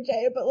voted for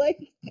Jay, but like,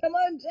 come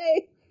on,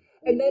 Jay.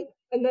 And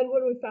then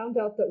when we found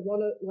out that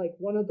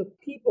one of the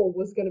people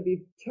was going to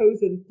be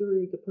chosen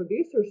through the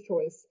producer's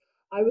choice,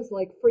 I was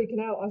like freaking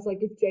out. I was like,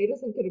 if Jay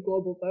doesn't get a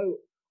global vote,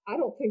 I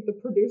don't think the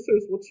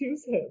producers will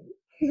choose him.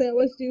 Because they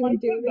always do him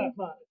dirty that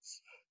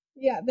much.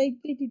 Yeah, they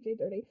do Jay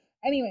dirty.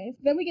 Anyways,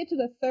 then we get to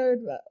the third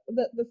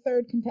the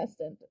third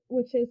contestant,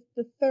 which is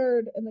the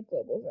third in the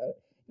global vote.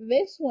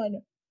 This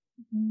one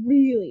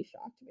really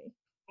shocked me.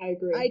 I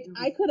agree.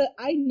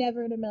 I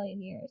never in a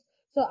million years.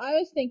 So I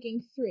was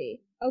thinking 3.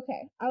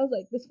 Okay, I was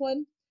like, this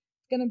one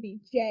is gonna be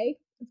J,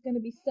 it's gonna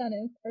be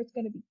Sunu, or it's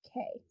gonna be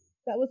K.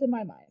 That was in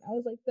my mind. I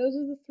was like, those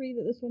are the 3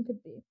 that this one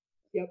could be.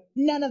 Yep.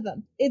 None of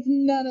them. It's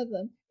none of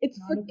them. It's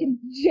freaking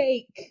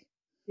Jake.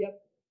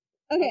 Yep.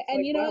 Okay, that's and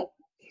like, you know what?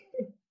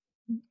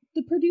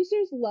 The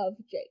producers love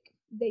Jake.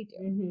 They do.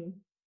 Mm-hmm.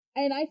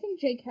 And I think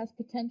Jake has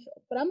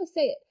potential. But I'm going to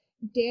say it.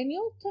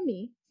 Daniel, to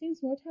me,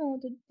 seems more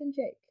talented than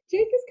Jake.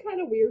 Jake is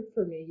kind of weird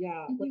for me,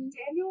 yeah. Mm-hmm. Like,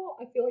 Daniel,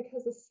 I feel like,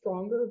 has a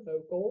stronger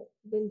vocal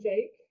than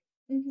Jake.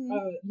 Mm-hmm.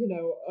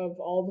 Of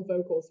all the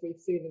vocals we've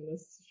seen in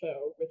this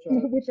show,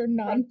 which are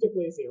none.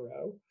 Practically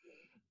 0.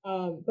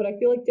 But I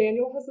feel like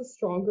Daniel has a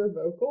stronger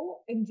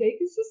vocal, and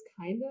Jake is just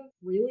kind of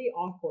really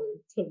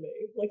awkward to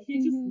me. Like,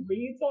 he just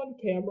reads on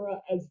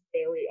camera as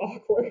very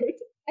awkward.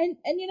 And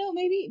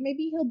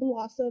maybe he'll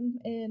blossom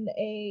in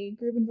a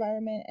group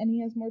environment and he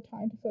has more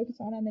time to focus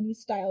on him and he's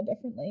styled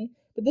differently.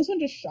 But this one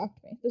just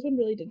shocked me. This one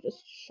really did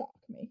just shock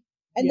me.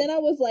 And then I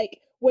was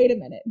like, wait a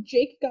minute,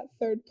 Jake got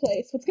 3rd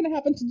place. What's gonna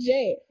happen to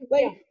Jay?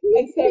 Like,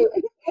 and so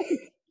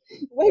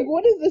like,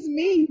 what does this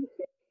mean?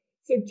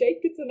 So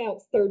Jake gets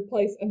announced 3rd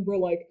place and we're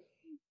like,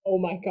 oh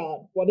my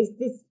god, what is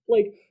this?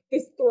 Like,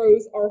 this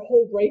throws our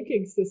whole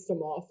ranking system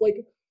off.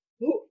 Like,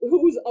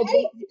 who's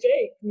above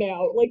Jake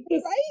now? Like,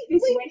 this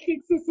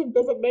ranking system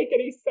doesn't make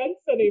any sense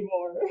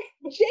anymore.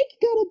 Jake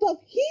got above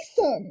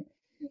Heesung.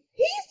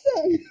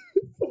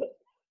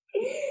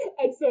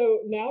 And so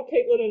now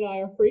Caitlin and I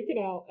are freaking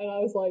out, and I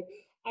was like,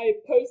 I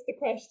posed the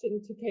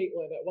question to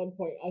Caitlin at one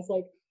point. I was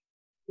like,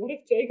 what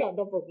if Jay got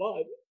number 1?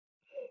 What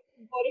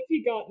if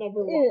he got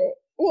number 1?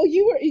 Well,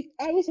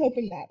 I was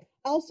hoping that.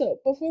 Also,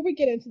 before we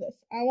get into this,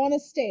 I want to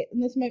state,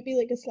 and this might be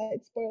like a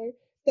slight spoiler,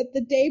 that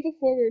the day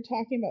before we were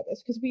talking about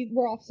this, because we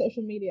were off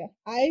social media,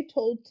 I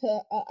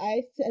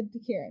said to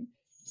Kieran,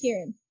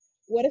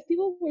 what if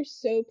people were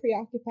so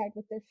preoccupied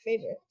with their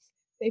favorites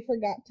they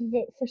forgot to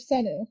vote for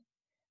Sunu?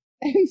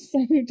 and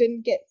Sunu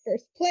didn't get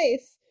first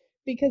place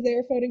because they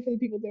were voting for the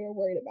people they were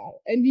worried about.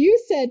 And you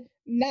said,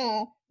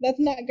 nah, that's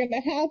not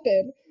gonna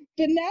happen.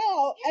 But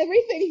now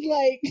everything's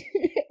like,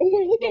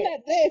 we're looking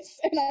at this,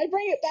 and I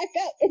bring it back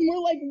up, and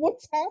we're like,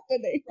 what's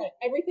happening? Right.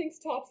 Everything's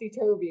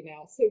topsy-turvy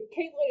now. So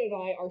Caitlin and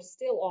I are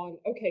still on,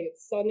 okay,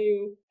 it's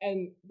Sunu,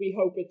 and we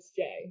hope it's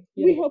Jay.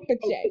 We hope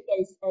it's Jay. That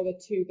those are the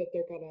two that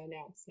they're going to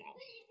announce now.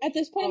 At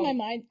this point in my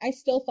mind, I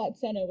still thought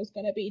Sunu was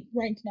going to be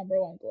ranked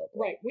number 1 globally.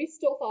 Right. We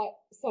still thought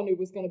Sunu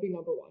was going to be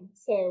number 1.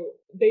 So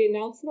they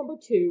announced number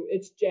 2.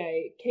 It's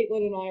Jay.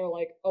 Caitlin and I are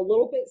like a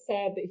little bit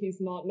sad that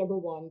he's not number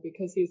 1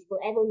 because he's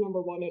forever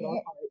number 1 in our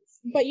hearts.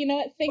 But you know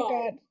what? Thank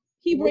God.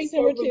 He ranked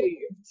number 2.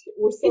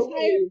 We're so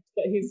relieved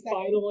that he's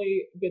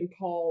finally been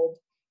called.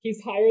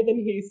 He's higher than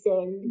he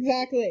sung.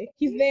 Exactly.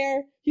 He's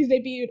there. He's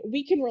debuted.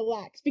 We can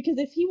relax, because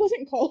if he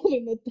wasn't called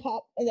in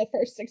the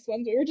first 6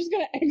 ones, we were just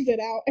gonna exit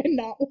out and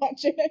not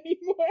watch it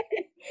anymore.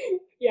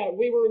 Yeah,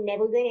 we were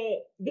never gonna.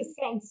 This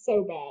sounds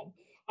so bad.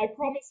 I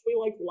promise we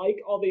like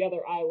all the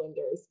other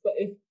Islanders, but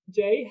if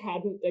Jay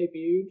hadn't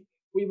debuted,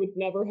 we would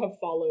never have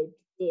followed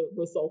the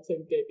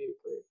resulting debut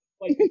group.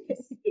 Like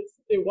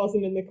it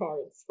wasn't in the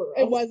cards for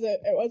us. It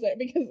wasn't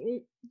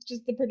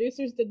because the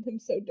producers did him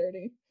so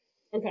dirty.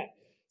 Okay,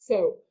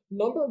 so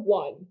number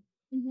 1,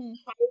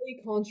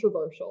 highly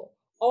controversial.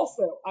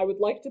 Also, I would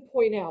like to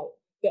point out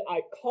that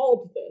I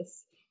called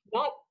this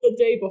not the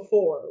day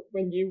before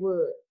when you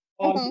were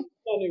on the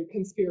Sunu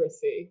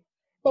conspiracy,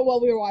 but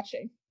while we were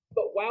watching.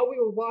 But while we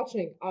were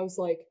watching, I was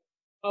like,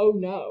 oh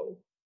no,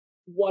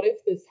 what if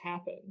this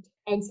happened?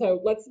 And so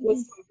let's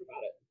talk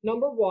about it.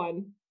 Number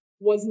 1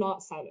 was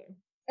not Sunu.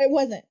 It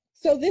wasn't.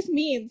 So this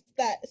means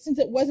that since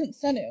it wasn't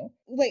Sunu,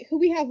 wait, who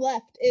we have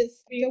left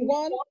is the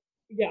one.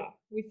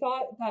 We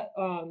thought that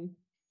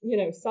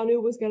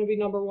Sunu was going to be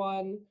number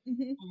 1.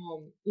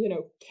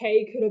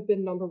 Kay could have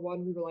been number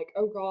 1. We were like,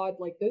 oh god,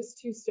 like those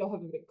two still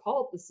haven't been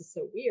called. This is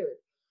so weird.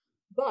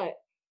 But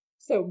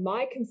so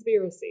my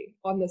conspiracy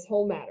on this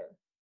whole matter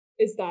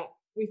is that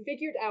we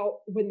figured out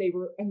when they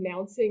were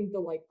announcing the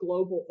like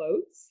global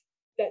votes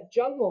that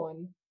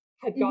Jungwon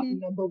had gotten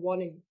number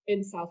 1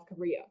 in South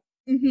Korea.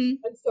 And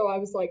so I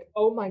was like,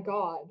 oh my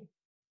god,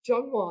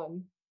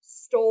 Jungwon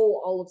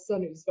stole all of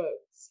Sunu's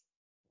votes.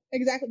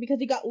 Exactly, because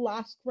he got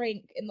last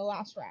rank in the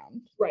last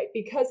round. Right,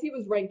 because he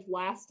was ranked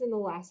last in the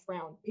last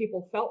round,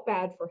 people felt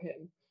bad for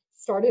him,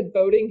 started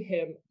voting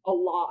him a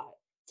lot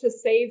to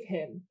save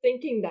him,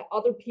 thinking that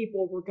other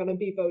people were going to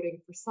be voting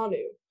for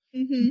Sunu.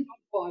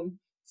 Jungwon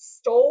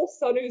stole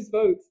Sunu's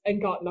votes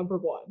and got number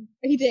 1.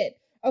 He did.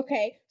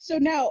 Okay, so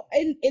now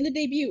in the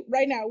debut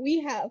right now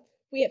we have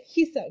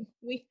Hisung,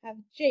 we have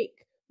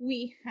Jake,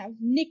 we have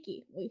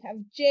Nikki, we have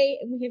Jay,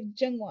 and we have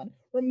Jungwon.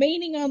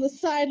 Remaining on the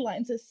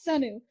sidelines is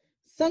Sunu,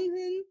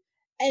 Sunghun,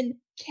 and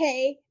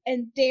Kay,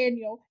 and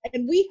Daniel,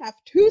 and we have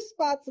 2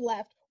 spots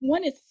left.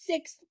 One is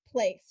 6th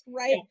place,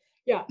 right?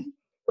 Yeah.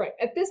 Right.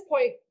 At this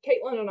point,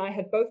 Caitlin and I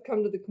had both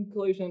come to the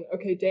conclusion,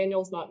 okay,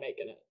 Daniel's not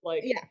making it.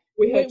 Like,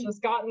 we had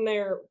just gotten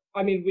there.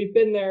 I mean, we've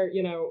been there,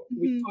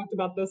 we talked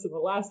about this in the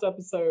last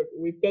episode.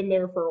 We've been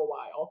there for a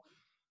while.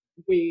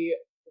 We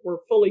were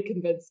fully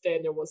convinced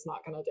Daniel was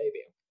not going to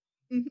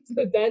debut.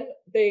 So then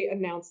they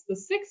announced the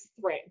 6th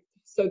rank.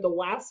 So the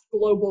last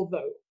global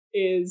vote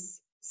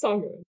is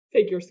Sunghun,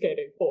 figure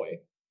skating boy.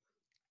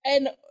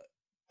 And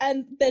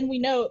then we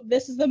know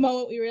this is the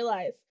moment we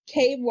realize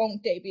Kay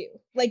won't debut.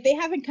 Like, they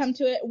haven't come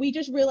to it. We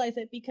just realize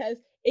it because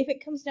if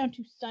it comes down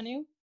to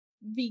Sunu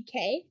v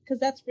Kay, because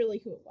that's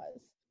really who it was,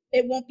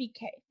 it won't be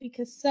Kay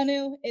because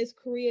Sunu is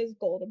Korea's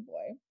golden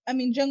boy. I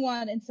mean,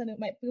 Jungwon and Sunu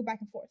might go back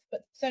and forth,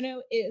 but Sunu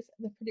is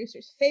the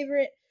producer's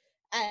favorite.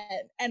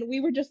 And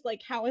we were just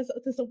like, how is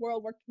this a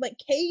world where like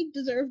Kay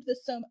deserved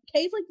this so much?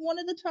 Kay's like one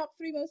of the top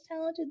 3 most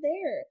talented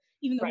there,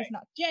 even though he's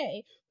not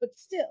Jay, but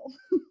still.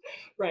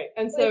 Right.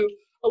 And so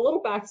a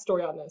little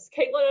backstory on this.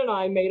 Caitlin and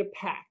I made a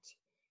pact.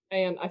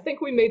 And I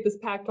think we made this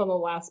pact on the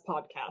last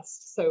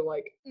podcast. So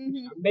like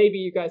maybe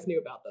you guys knew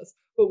about this.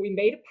 But we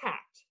made a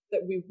pact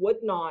that we would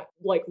not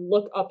like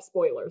look up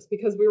spoilers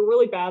because we were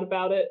really bad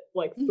about it.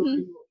 Like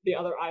through the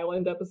other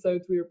island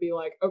episodes, we would be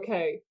like,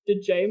 okay,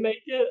 did Jay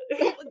make it?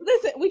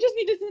 Listen, we just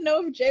needed to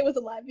know if Jay was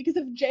alive because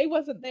if Jay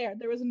wasn't there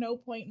was no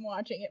point in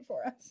watching it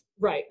for us.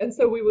 Right. And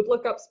so we would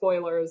look up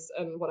spoilers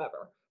and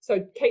whatever. So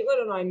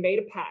Caitlin and I made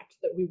a pact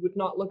that we would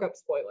not look up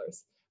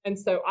spoilers. And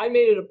so I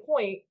made it a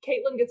point.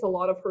 Caitlin gets a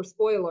lot of her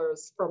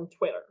spoilers from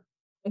Twitter.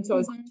 And so I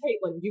was like,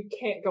 Caitlin, you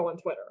can't go on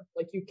Twitter.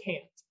 Like, you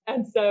can't.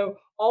 And so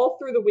all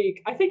through the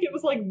week, I think it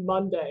was like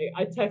Monday,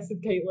 I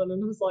texted Caitlin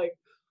and was like,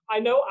 I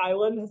know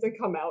Island hasn't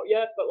come out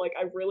yet, but like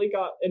I really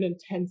got an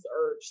intense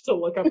urge to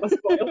look up a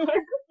spoiler.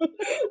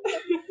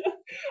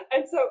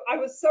 And so I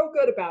was so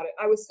good about it.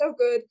 I was so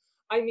good.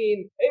 I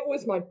mean, it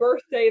was my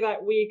birthday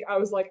that week. I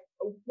was like,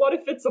 what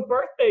if it's a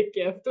birthday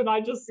gift? And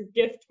I just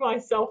gift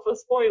myself a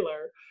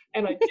spoiler.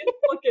 And I didn't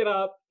look it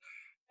up.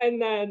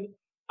 And then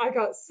I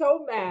got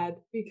so mad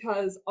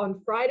because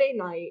on Friday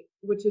night,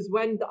 which is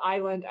when the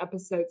Island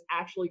episodes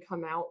actually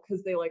come out,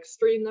 because they like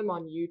stream them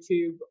on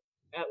YouTube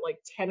at like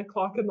 10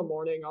 o'clock in the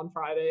morning on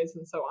Fridays,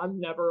 and so I'm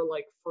never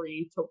like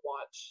free to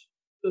watch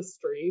the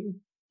stream.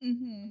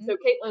 Mm-hmm. So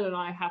Caitlin and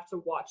I have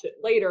to watch it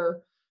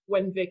later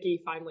when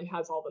Vicky finally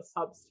has all the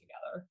subs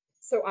together.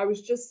 So I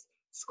was just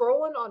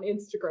scrolling on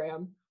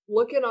Instagram,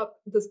 looking up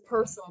this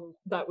person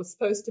that was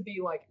supposed to be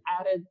like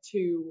added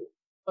to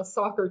a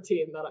soccer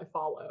team that I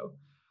follow.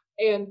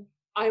 And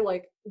I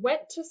like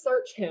went to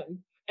search him,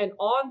 and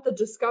on the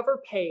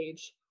Discover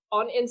page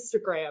on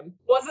Instagram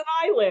was an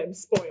island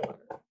spoiler.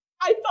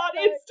 I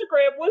thought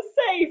Instagram was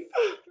safe.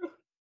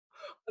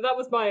 That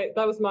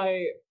was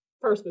my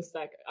first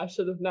mistake. I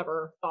should have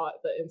never thought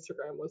that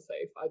Instagram was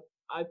safe.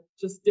 I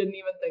just didn't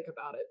even think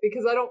about it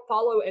because I don't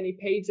follow any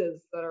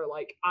pages that are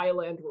like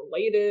island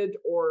related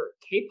or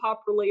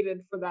K-pop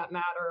related for that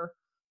matter.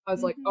 I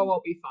was like, Mm-hmm. "Oh,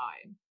 I'll be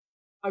fine."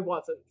 I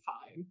wasn't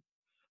fine.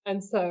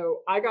 And so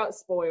I got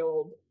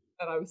spoiled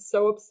and I was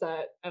so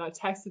upset and I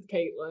texted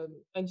Caitlin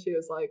and she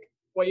was like,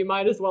 "Well, you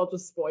might as well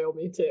just spoil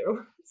me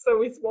too." So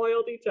we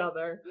spoiled each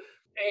other.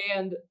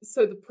 And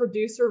so the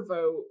producer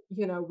vote,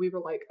 we were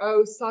like,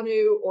 oh,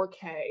 Sunu or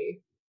Kay.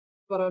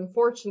 But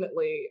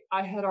unfortunately,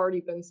 I had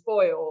already been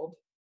spoiled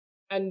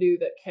and knew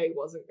that Kay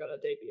wasn't going to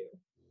debut.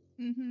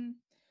 Mm-hmm.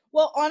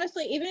 Well,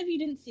 honestly, even if you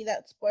didn't see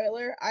that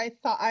spoiler, I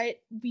thought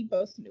we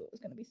both knew it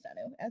was going to be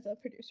Senu as a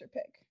producer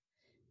pick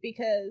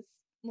because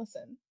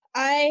listen,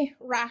 I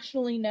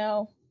rationally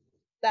know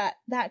that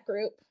that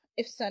group,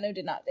 if Senu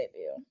did not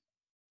debut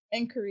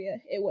in Korea,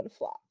 it would have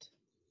flopped.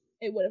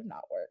 It would have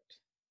not worked.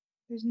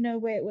 There's no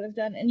way it would have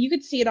done. And you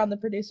could see it on the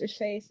producer's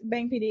face.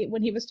 Bang PD,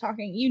 when he was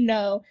talking,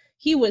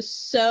 he was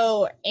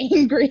so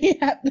angry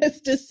at this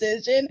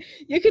decision.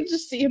 You could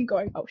just see him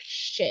going, oh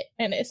shit,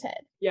 in his head.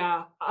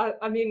 Yeah,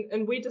 I mean,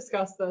 and we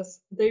discussed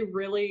this. They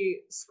really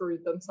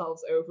screwed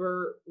themselves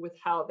over with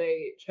how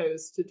they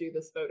chose to do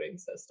this voting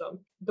system.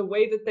 The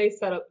way that they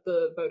set up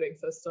the voting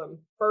system,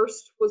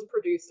 first was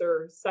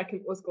producer,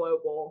 second was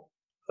global,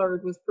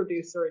 third was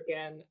producer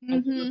again,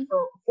 and then Mm-hmm.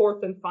 the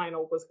fourth and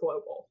final was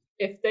global.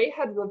 If they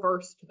had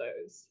reversed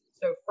those,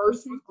 so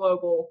first Mm-hmm. was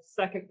global,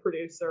 second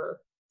producer,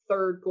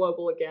 third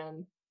global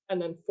again,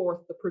 and then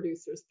fourth the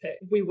producer's pick,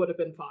 we would have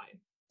been fine.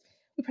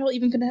 We probably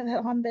even could have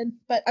had Han been,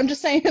 but I'm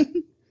just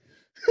saying.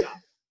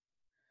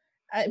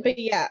 Yeah. But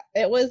yeah,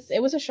 it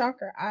was a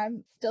shocker.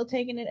 I'm still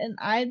taking it, and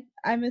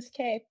I miss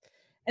Kay.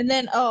 And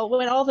then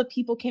when all the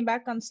people came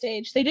back on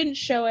stage, they didn't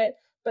show it,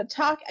 but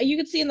you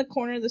could see in the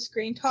corner of the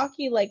screen,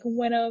 Taki like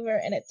went over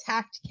and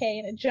attacked Kay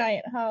in a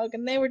giant hug,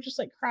 and they were just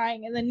like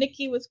crying. And then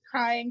Nikki was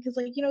crying because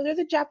like they're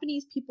the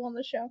Japanese people on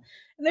the show,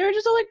 and they were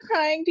just all like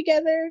crying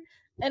together.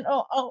 And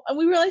and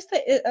we realized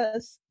that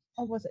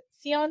was it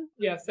Sion?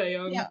 Yeah,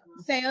 Seon. Yeah,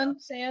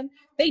 Sayon.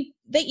 They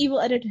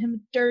evil edited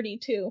him dirty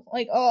too.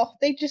 Like,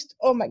 they just,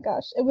 oh my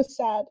gosh, it was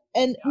sad.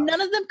 And Yeah.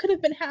 none of them could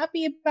have been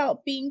happy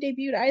about being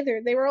debuted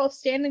either. They were all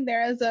standing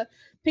there as a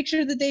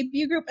picture of the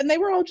debut group, and they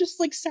were all just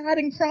like sad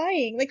and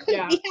crying. They couldn't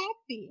Yeah. be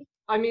happy.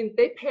 I mean,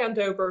 they panned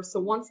over. So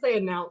once they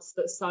announced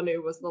that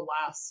Sunu was the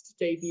last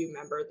debut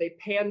member, they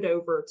panned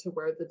over to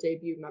where the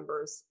debut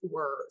members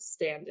were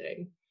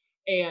standing.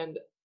 And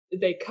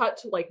they cut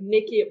to like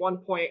Nikki at one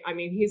point. I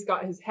mean, he's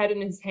got his head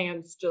in his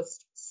hands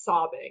just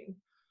sobbing.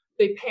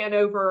 They pan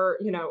over,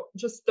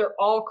 just they're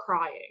all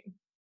crying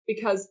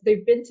because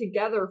they've been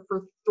together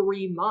for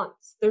 3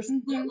 months.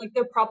 Mm-hmm.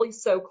 They're probably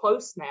so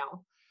close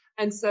now.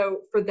 And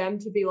so for them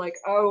to be like,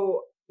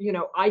 oh,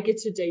 I get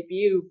to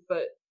debut,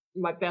 but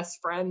my best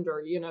friend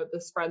or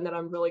this friend that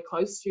I'm really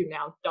close to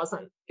now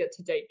doesn't get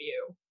to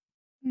debut.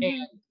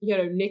 Mm-hmm.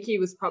 And Nikki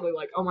was probably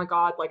like, oh my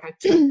god, like I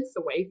took this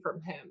away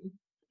from him.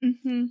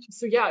 Mm-hmm.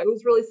 So yeah, it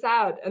was really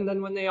sad. And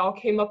then when they all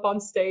came up on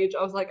stage,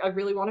 I was like, I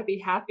really want to be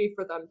happy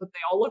for them, but they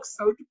all look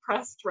so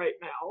depressed right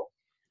now.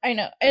 I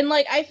know. And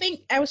like I think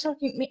I was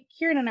talking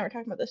Kieran and I were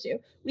talking about this too.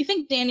 We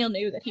think Daniel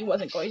knew that he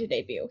wasn't going to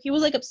debut. He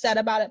was like upset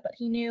about it, but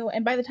he knew,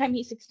 and by the time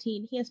he's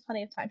 16, he has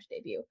plenty of time to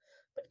debut.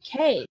 But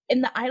Kay,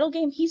 in the Idol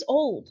game, he's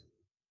old.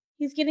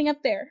 He's getting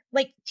up there.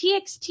 Like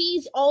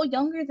TXT's all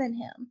younger than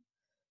him.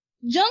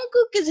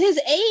 Jungkook is his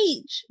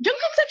age.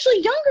 Jungkook's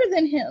actually younger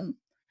than him.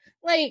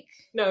 Like,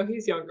 No,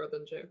 he's younger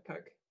than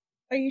Jungkook.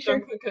 are you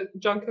sure?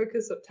 Jungkook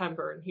is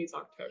September and he's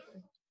October.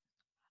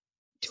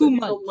 So 2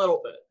 months. A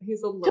little bit.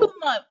 He's a little 2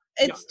 months.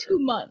 It's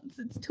younger. 2 months.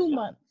 It's 2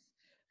 months.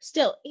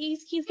 Still,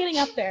 he's getting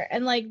up there,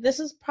 and like this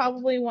is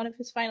probably one of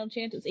his final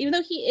chances. Even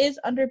though he is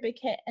under Big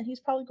Hit and he's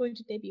probably going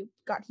to debut.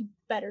 God, he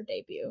better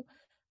debut.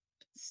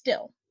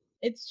 Still,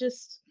 it's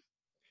just.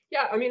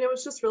 Yeah, I mean, it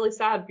was just really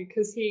sad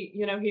because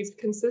he's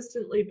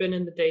consistently been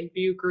in the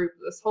debut group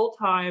this whole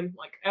time.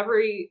 Like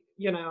every,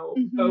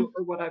 vote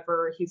or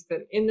whatever, he's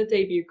been in the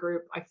debut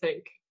group. I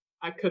think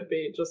I could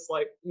be just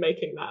like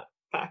making that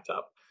fact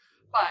up.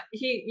 But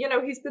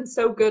he's been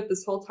so good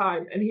this whole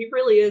time and he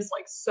really is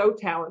like so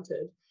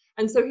talented.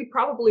 And so he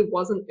probably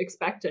wasn't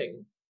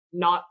expecting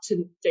not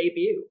to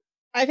debut.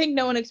 I think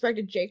no one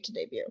expected Jake to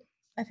debut.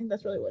 I think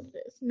that's really what it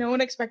is. No one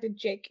expected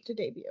Jake to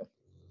debut.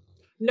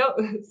 No,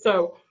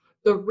 so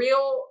the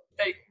real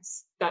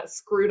things that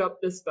screwed up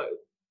this vote: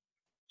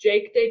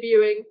 Jake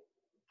debuting,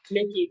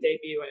 Nikki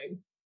debuting,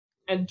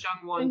 and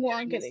Jungwon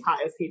Jungwon getting as getting.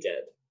 high as he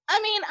did. I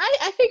mean,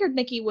 I figured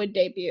Nikki would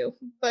debut,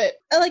 but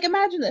like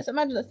imagine this.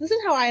 Imagine this. This is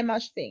how I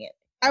imagined seeing it.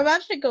 I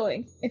imagined it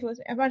going. If it was,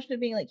 I imagined it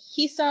being like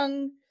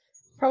Heesung,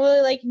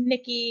 probably like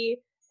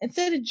Nikki.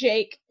 Instead of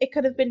Jake, it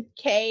could have been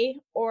Kay,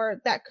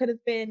 or that could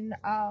have been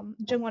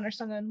Jungwon or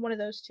Sungwon, one of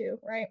those two,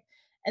 right?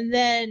 And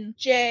then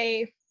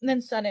Jay, and then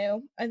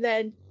Sunu, and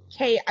then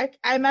Kay.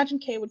 I imagine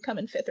Kay would come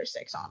in fifth or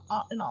sixth.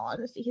 In all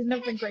honesty, he's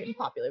never been great in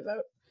popular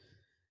vote.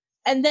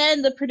 And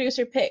then the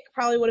producer pick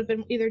probably would have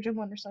been either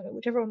Jungwon or Sungwon,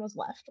 whichever one was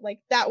left. Like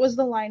that was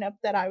the lineup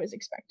that I was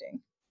expecting.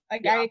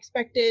 Like I Yeah.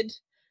 expected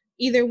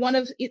either one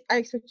of I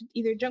expected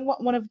either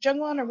Jungwon, one of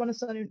Jungwon or one of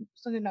Sungwon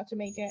not to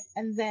make it,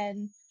 and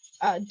then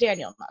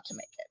Daniel not to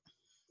make it.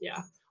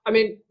 Yeah. I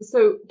mean,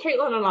 so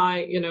Caitlin and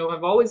I,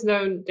 I've always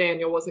known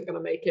Daniel wasn't going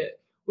to make it.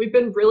 We've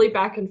been really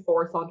back and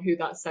forth on who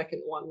that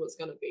second one was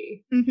going to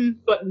be. Mm-hmm.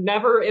 But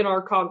never in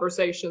our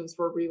conversations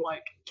were we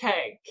like,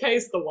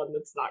 Kay's the one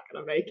that's not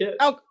going to make it.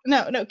 Oh,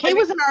 no. Kay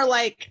was in our,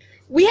 like,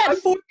 we had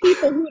 4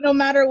 people who, no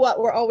matter what,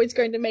 were always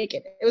going to make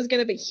it. It was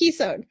going to be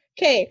Heesung,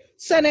 Kay,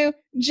 Sunu,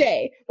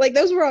 Jay. Like,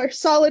 those were our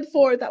solid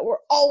 4 that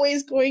were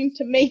always going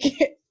to make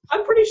it.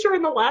 I'm pretty sure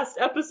in the last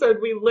episode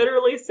we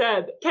literally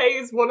said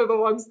Kay's one of the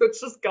ones that's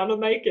just gonna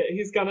make it.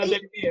 He's gonna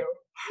debut.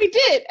 We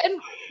did, and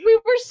we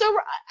were so.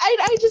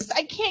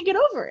 I can't get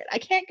over it. I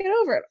can't get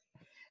over it.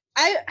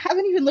 I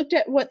haven't even looked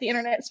at what the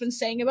internet's been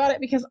saying about it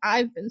because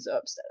I've been so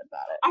upset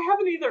about it. I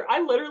haven't either.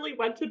 I literally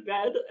went to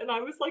bed and I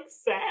was like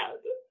sad.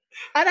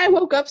 And I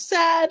woke up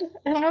sad,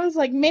 and I was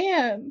like,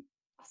 man.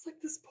 I was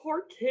like, this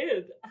poor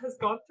kid has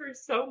gone through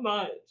so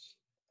much.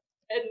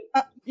 And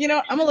I'm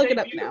gonna look it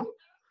up now.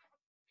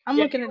 I'm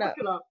looking it up.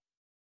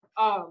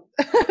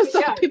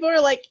 Some people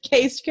are like,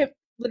 Case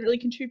literally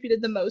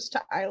contributed the most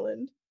to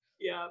Island.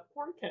 Yeah,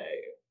 poor Kay,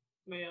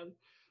 man.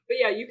 But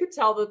yeah, you could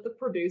tell that the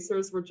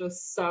producers were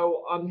just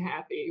so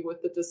unhappy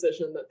with the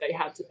decision that they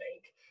had to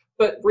make.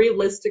 But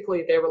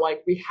realistically, they were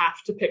like, we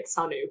have to pick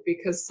Sunu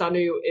because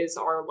Sunu is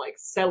our like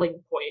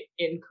selling point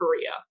in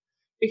Korea.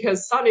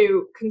 Because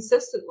Sunu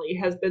consistently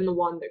has been the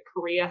one that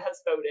Korea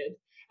has voted.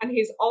 And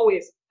he's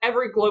always,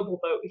 every global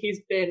vote,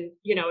 he's been,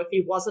 if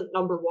he wasn't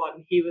number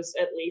 1, he was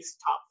at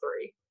least top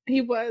 3.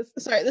 He was.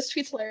 Sorry, this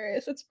tweet's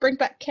hilarious. It's bring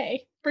back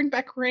Kay, bring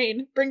back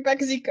Rain, bring back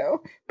Zico,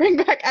 bring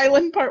back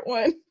Island Part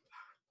 1.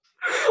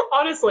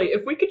 Honestly,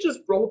 if we could just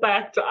roll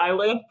back to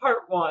Island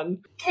Part 1,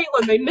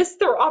 Caitlin, they missed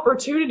their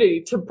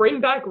opportunity to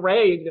bring back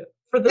Rain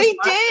for this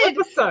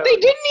episode. They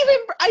didn't even,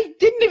 I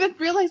didn't even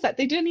realize that.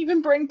 They didn't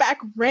even bring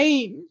back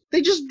Rain. They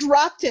just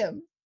dropped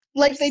him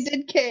like they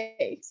did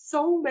Kay.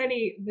 So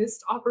many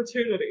missed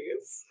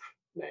opportunities,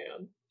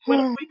 man. When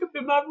I wake up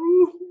in my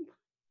room.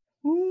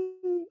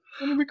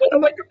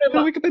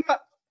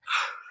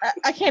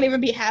 I can't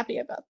even be happy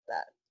about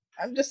that.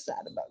 I'm just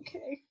sad about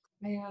Kay.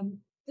 Man,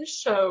 this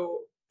show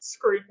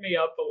screwed me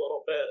up a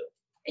little bit.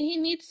 He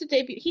needs to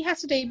debut. He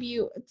has to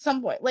debut at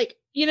some point. Like,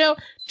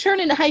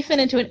 turn Hyphen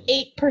into an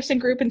 8-person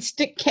group and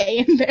stick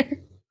Kay in there.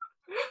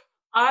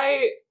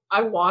 I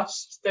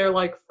watched their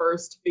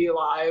first Be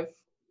Live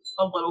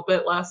a little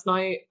bit last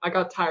night. I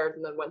got tired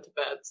and then went to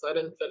bed, so I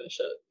didn't finish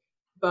it.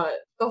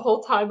 But the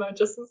whole time I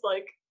just was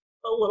like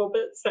a little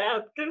bit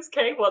sad because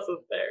Kay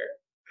wasn't there.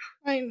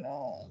 I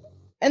know.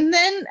 And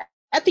then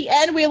at the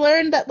end we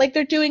learned that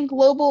they're doing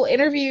global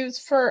interviews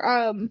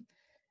for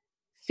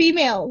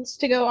females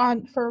to go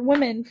on for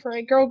women for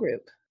a girl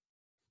group.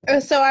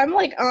 So I'm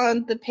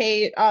on the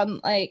page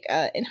on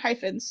in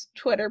Hyphen's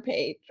Twitter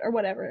page or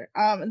whatever.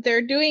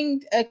 They're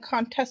doing a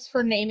contest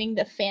for naming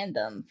the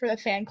fandom for the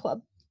fan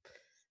club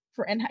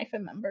for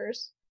Hyphen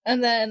members.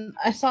 And then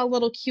I saw a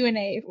little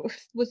Q&A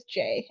with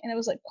Jay, and it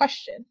was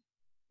question.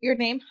 Your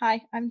name?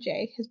 Hi, I'm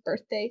Jay. His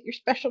birthday. Your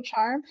special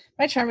charm?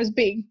 My charm is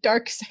big,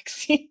 dark,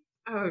 sexy.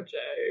 Oh,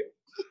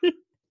 Jay.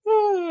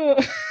 Oh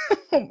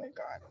my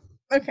god.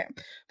 Okay.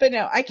 But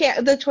no, I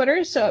can't. The Twitter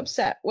is so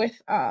upset with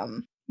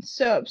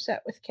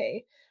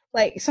Kay.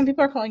 Some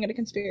people are calling it a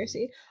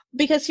conspiracy.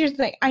 Because here's the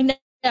thing. I know.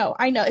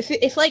 If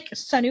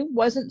Sunu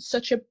wasn't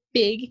such a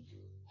big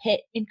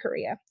hit in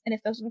Korea, and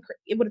if those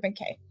it would have been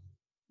Kay.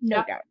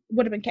 No doubt. It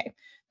would have been Kay.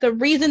 The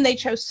reason they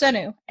chose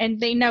Sunu, and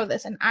they know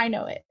this, and I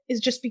know it,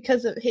 is just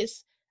because of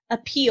his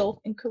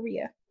appeal in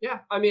Korea. Yeah,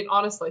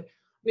 honestly.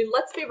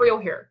 Let's be real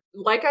here.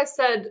 Like I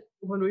said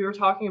when we were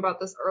talking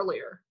about this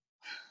earlier,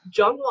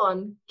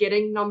 Jungwon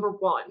getting number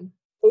 1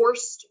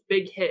 forced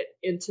Big Hit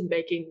into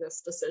making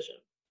this decision.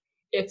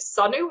 If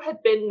Sunu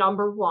had been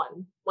number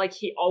 1, like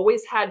he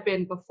always had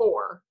been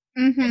before,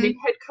 and it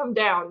had come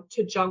down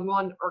to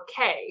Jungwon or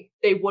Kay,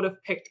 they would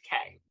have picked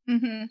Kay.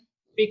 Mm-hmm.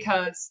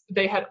 Because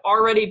they had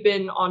already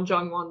been on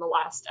Jungwon the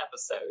last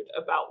episode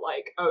about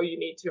you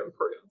need to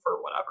improve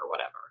or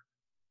whatever.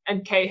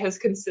 And Kay has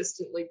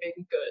consistently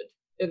been good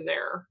in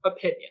their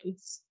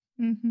opinions.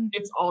 Mm-hmm.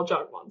 It's all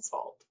Jungwon's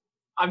fault.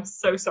 I'm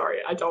so sorry.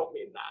 I don't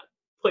mean that.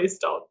 Please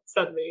don't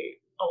send me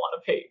a lot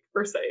of hate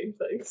for saying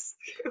things.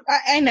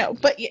 I know,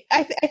 but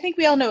I think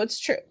we all know it's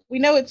true. We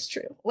know it's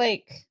true.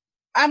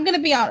 I'm gonna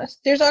be honest.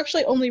 There's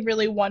actually only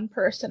really one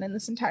person in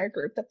this entire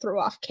group that threw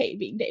off Kay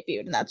being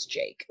debuted, and that's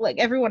Jake.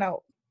 Everyone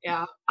else.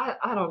 Yeah,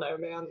 I don't know,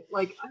 man.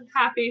 Like, I'm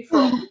happy for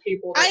all the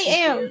people I that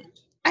am. debuted.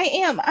 I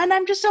am. And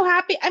I'm just so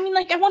happy. I mean,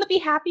 like, I want to be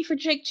happy for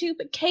Jake too,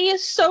 but Kay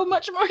is so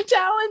much more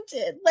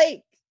talented.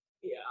 Like,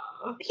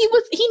 Yeah,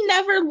 he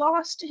never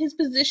lost his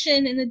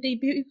position in the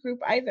debut group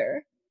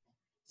either.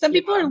 Some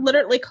people are yeah,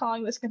 literally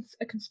calling this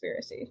a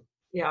conspiracy.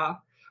 yeah.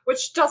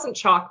 Which doesn't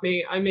shock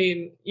me. I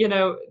mean,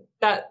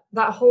 that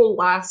whole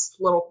last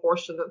little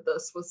portion of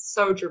this was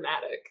so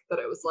dramatic that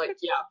it was like,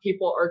 yeah,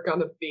 people are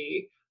gonna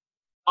be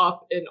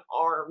up in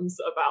arms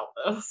about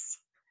this.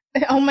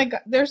 Oh my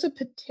god, there's a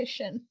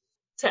petition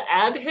To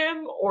add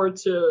him or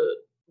to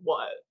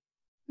what?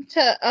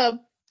 to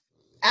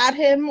add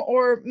him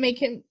or make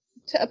him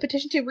to a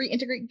petition to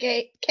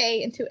reintegrate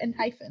K into N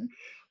hyphen.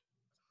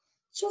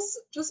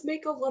 Just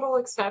make a little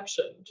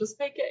exception. Just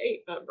make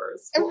it 8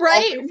 members. We'll all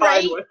Right, be fine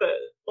right. with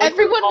it. Like,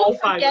 we're Everyone will all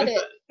fine forget with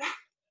it. it.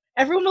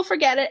 Everyone will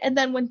forget it, and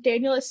then when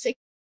Daniel is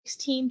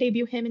 16,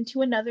 debut him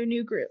into another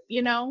new group.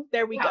 You know,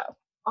 there we Yeah, go. There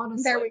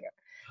honestly. we go.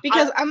 I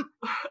Because I'm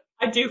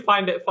I do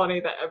find it funny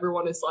that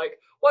everyone is like,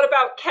 what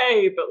about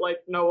Kay? But like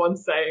no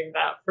one's saying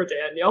that for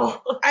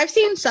Daniel. I've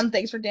seen some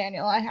things for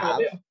Daniel. I Oh have,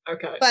 yeah.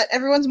 Okay. but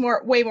everyone's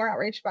way more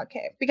outraged about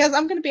Kay. Because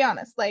I'm gonna be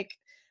honest, like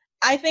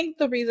I think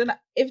the reason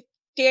if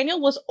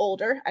Daniel was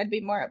older, I'd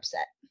be more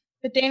upset.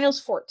 But Daniel's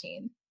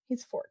 14.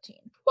 He's 14.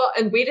 Well,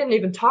 and we didn't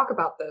even talk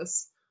about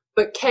this,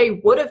 but Kay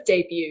would have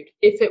debuted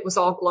if it was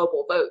all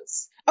global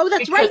votes. Oh,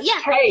 that's right.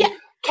 Because Yeah, yeah.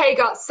 Kay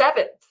got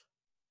seventh.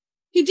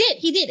 He did.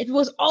 He did. If it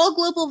was all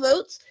global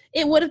votes,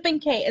 it would have been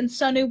Kay, and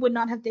Sunu would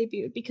not have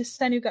debuted because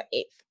Sunu got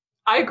eighth.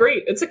 I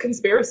agree. It's a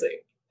conspiracy.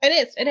 It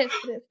is. It is.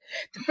 It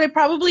is. They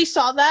probably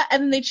saw that,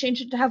 and then they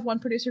changed it to have one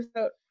producer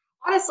vote.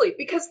 Honestly,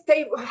 because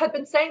they had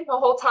been saying the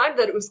whole time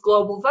that it was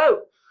global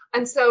vote.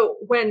 And so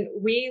when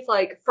we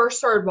like first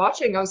started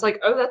watching, I was like,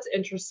 oh, that's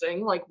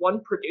interesting. Like one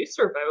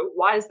producer vote.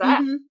 Why is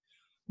that? Mm-hmm.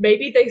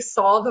 Maybe they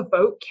saw the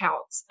vote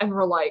counts and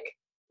were like,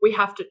 we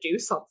have to do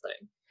something.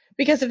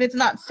 Because if it's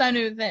not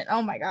Sunu, then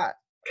oh my god.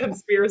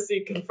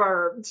 Conspiracy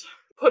confirmed.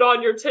 Put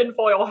on your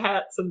tinfoil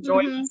hats and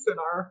join Mm-hmm. us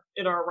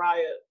in our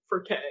riot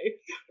for Kay.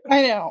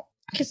 I know.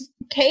 Because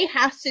Kay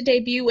has to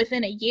debut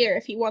within a year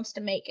if he wants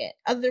to make it.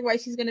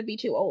 Otherwise, he's going to be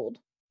too old.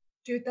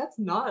 Dude, that's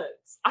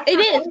nuts. I It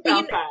forgot is, but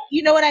about that.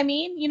 you know what I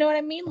mean? You know what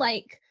I mean?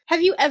 Like,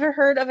 have you ever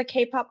heard of a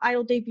K-pop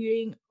idol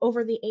debuting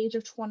over the age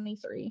of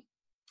 23?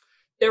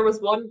 There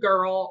was one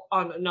girl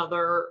on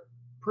another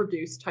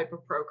produced type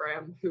of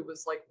program who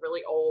was like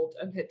really old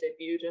and had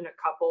debuted in a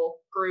couple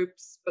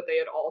groups, but they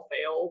had all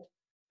failed.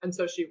 And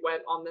so she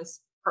went on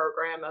this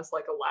program as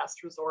like a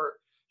last resort.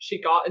 She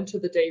got into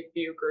the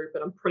debut group,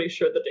 and I'm pretty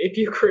sure the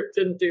debut group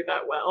didn't do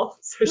that well.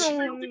 So she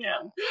failed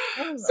again.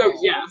 Oh, So, no.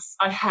 yes,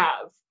 I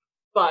have,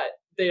 but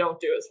they don't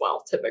do as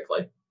well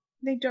typically.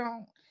 They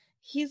don't.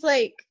 He's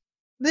like,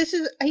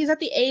 he's at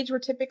the age where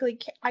typically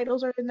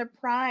idols are in their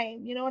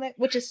prime, you know what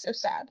which is so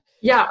sad.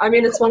 Yeah, I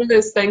mean, it's one of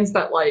those things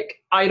that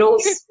like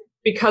idols,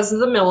 because of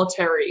the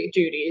military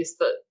duties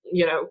that,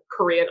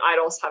 Korean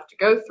idols have to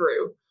go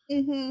through,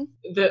 Mm-hmm.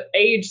 the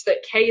age that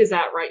Kay is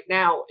at right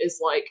now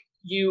is like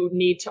you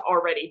need to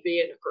already be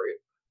in a group.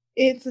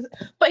 It's,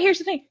 but here's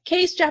the thing: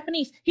 Kay's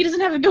Japanese. He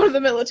doesn't have to go to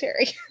the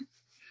military.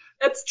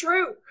 That's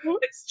true.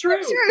 It's true.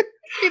 That's true.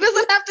 He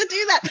doesn't have to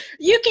do that.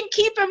 You can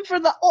keep him for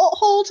the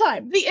whole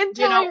time, the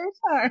entire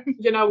time.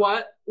 You know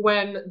what?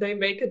 When they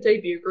make a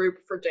debut group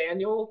for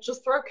Daniel,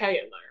 just throw Kay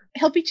in there.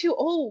 He'll be too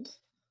old.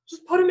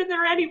 Just put him in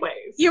there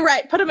anyways. You're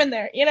right. Put him in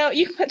there.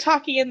 You can put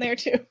Taki in there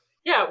too.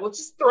 Yeah, we'll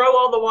just throw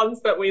all the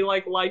ones that we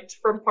liked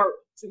from part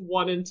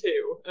 1 and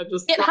 2, and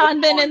just get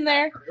Hanbin in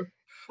there.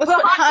 Let's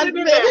put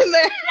Hanbin in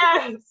there.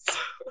 Yes.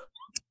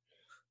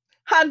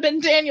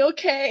 Hanbin, Daniel,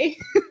 Kay.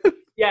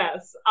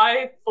 Yes,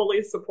 I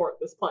fully support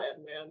this plan,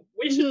 man.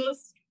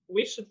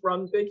 We should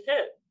run Big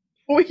Hit.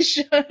 We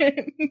should.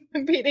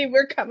 BD,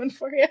 we're coming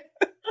for you.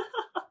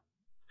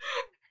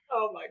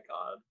 Oh my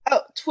god.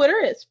 Oh, Twitter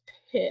is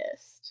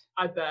pissed.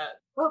 I bet.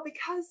 Well,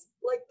 because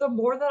the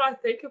more that I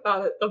think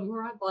about it, the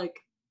more I'm like,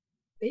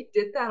 they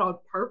did that on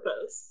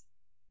purpose.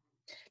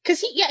 Because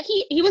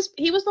he was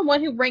the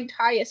one who ranked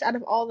highest out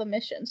of all the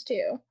missions too.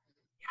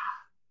 Yeah.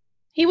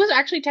 He was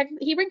actually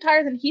he ranked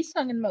higher than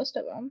Heesung in most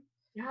of them.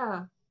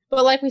 Yeah.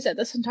 But like we said,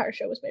 this entire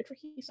show was made for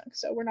Heesung,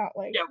 so we're not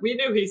like. Yeah, we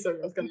knew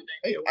Heesung was going to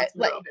debut. Let's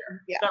go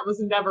here. Yeah. That was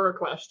never a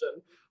question.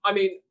 I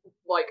mean,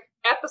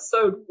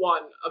 episode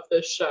 1 of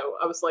this show,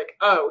 I was like,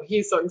 oh,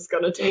 Heesung's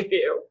going to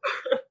debut.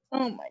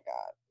 Oh my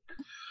god.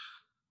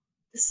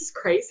 This is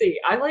crazy.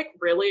 I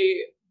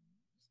really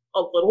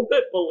a little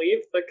bit believe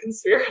the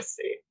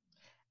conspiracy.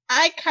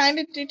 I kind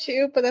of do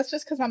too, but that's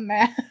just because I'm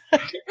mad.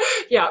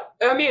 Yeah,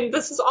 I mean,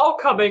 this is all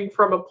coming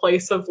from a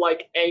place of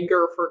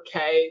anger for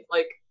Kay.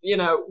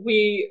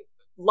 We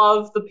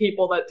love the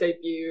people that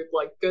debuted.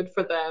 Good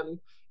for them.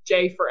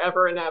 Jay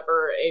forever and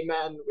ever.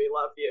 Amen. We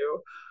love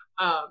you.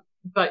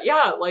 But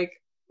yeah,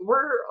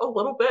 we're a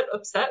little bit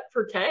upset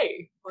for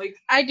Kay.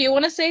 I do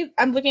want to say,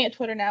 I'm looking at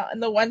Twitter now,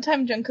 and the one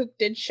time Jungkook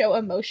did show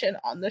emotion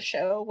on the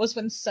show was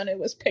when Sunu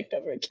was picked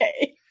over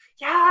Kay.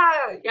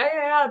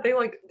 Yeah.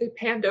 They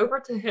panned over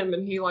to him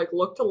and he like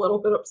looked a little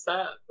bit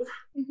upset.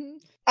 Hmm.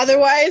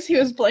 Otherwise, he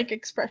was blank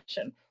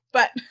expression.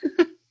 But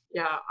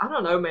Yeah, I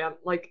don't know, man.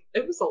 Like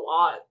it was a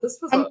lot. This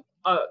was um,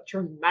 a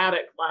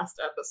dramatic last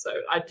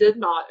episode. I did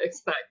not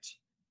expect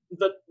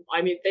the.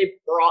 I mean, they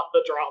brought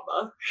the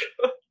drama.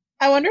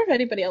 I wonder if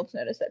anybody else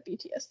noticed that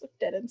BTS looked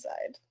dead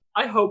inside.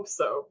 I hope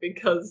so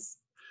because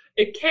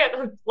it can't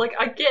have. Like,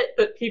 I get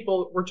that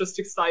people were just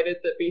excited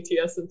that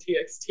BTS and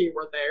TXT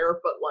were there,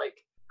 but like,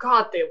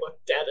 God, they look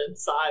dead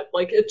inside.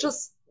 Like, it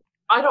just.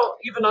 I don't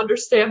even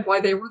understand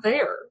why they were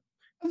there.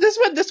 This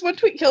one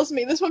tweet kills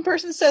me. This one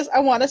person says, "I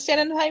want to stand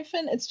in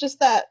hyphen. It's just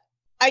that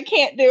I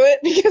can't do it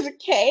because of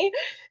K,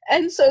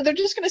 and so they're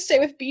just gonna stay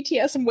with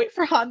BTS and wait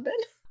for Hanbin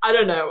I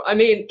don't know. I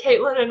mean,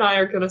 Caitlin and I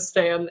are gonna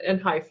stand in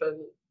hyphen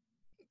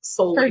for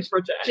solely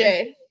for Jay.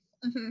 J."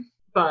 Hmm.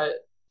 But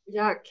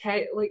yeah,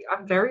 Kay, like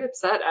I'm very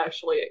upset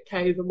actually at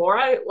Kay. The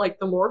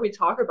more we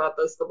talk about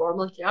this, the more I'm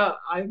like, yeah,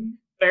 I'm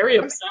very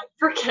I'm upset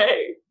for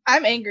Kay.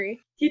 I'm angry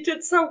He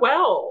did so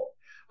well.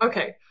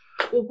 Okay.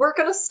 Well, we're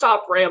gonna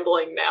stop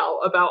rambling now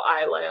about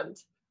Island.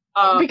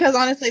 Um, because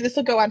honestly, this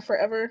will go on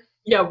forever.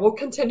 yeah, we'll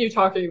continue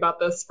talking about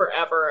this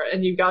forever,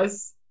 and you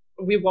guys,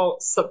 we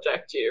won't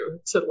subject you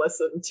to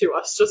listen to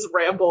us just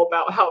ramble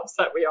about how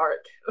upset we are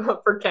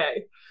for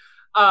Kay.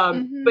 But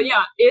Hmm.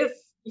 yeah, if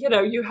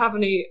you have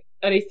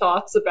any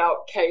thoughts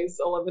about Kay's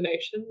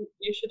elimination,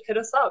 you should hit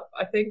us up.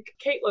 I think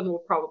Caitlin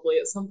will probably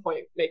at some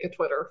point make a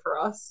Twitter for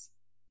us.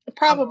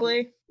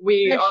 Probably.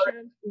 We I are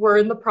should. we're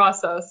in the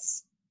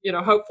process.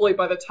 Hopefully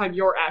by the time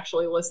you're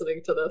actually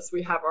listening to this,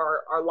 we have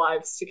our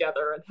lives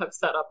together and have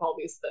set up all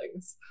these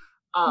things.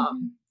 Um,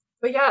 Hmm.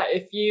 but yeah,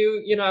 if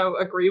you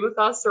agree with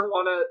us or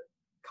want to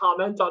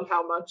comment on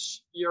how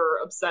much you're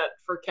upset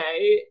for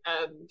Kay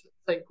and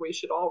think we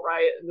should all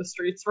riot in the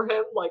streets for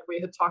him, like we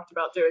had talked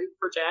about doing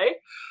for Jay,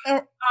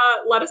 Uh,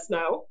 let us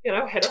know.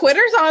 Hit us.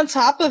 Twitter's on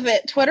top of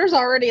it. Twitter's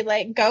already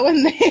like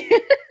going there.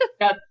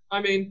 Yeah,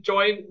 I mean,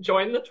 join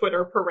the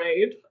Twitter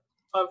parade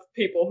of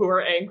people who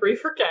are angry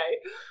for Kay.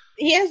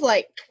 He has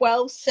like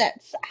 12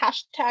 sets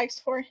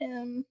hashtags for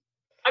him.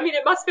 I mean,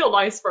 it must feel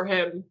nice for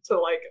him to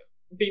like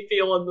be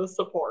feeling the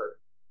support.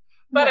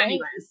 But Right.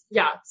 anyways,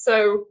 yeah.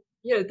 So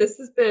yeah, this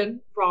has been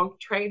Wrong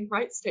Train,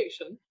 Right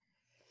Station.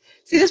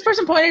 See, this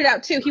person pointed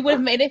out too, he would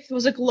have made it if it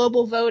was a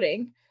global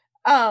voting.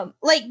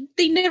 Like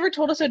they never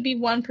told us it would be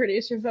one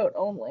producer vote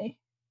only.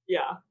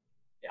 Yeah,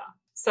 yeah.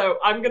 So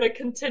I'm gonna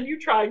continue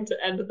trying to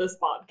end this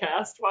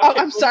podcast while Oh,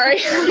 I'm Caitlin sorry.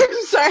 continues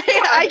I'm sorry.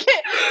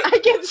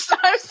 on.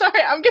 I'm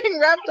sorry. I'm getting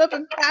wrapped up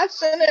in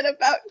passionate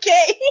about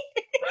Kay.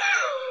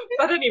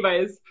 But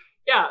anyways,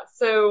 yeah.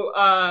 So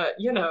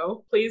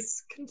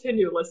please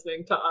continue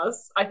listening to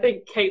us. I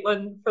think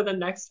Caitlin, for the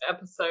next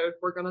episode,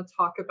 we're gonna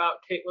talk about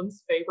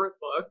Caitlin's favorite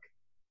book.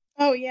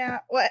 Oh yeah.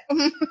 What?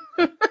 I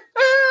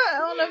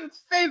don't know if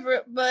it's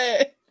favorite,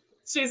 but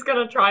She's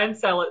gonna try and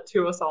sell it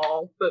to us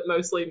all, but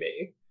mostly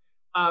me,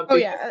 oh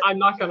because yeah. I'm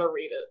not gonna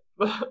read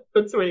it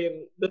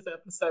between this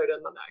episode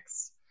and the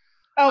next.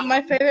 Oh, my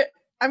Um, favorite.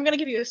 I'm gonna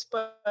give you a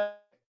spoiler.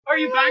 are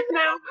you back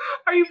now?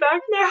 Are you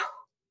back now?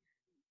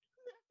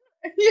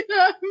 Yeah,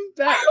 I'm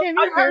back. Can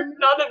I you hear heard me?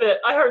 none of it.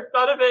 I heard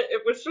none of it.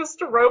 It was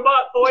just a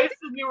robot voice,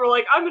 and you were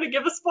like, "I'm gonna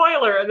give a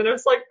spoiler," and then it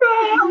was like,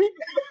 "Ah."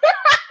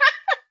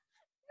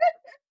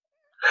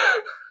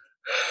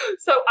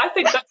 So I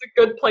think that's a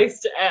good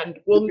place to end.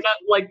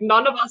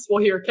 None of us will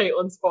hear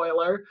Caitlin's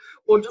spoiler.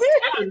 We'll just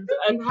end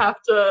and have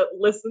to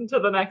listen to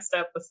the next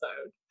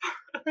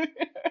episode.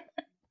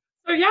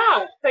 So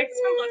yeah, thanks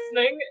for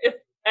listening. If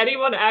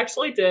anyone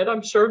actually did,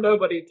 I'm sure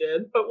nobody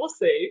did, but we'll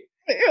see.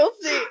 You'll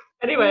see.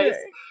 Anyways,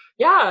 Okay.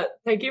 yeah,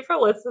 thank you for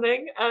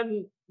listening,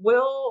 and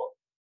we'll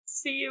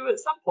see you at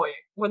some point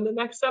when the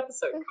next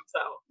episode comes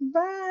out.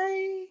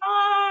 Bye.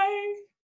 Bye!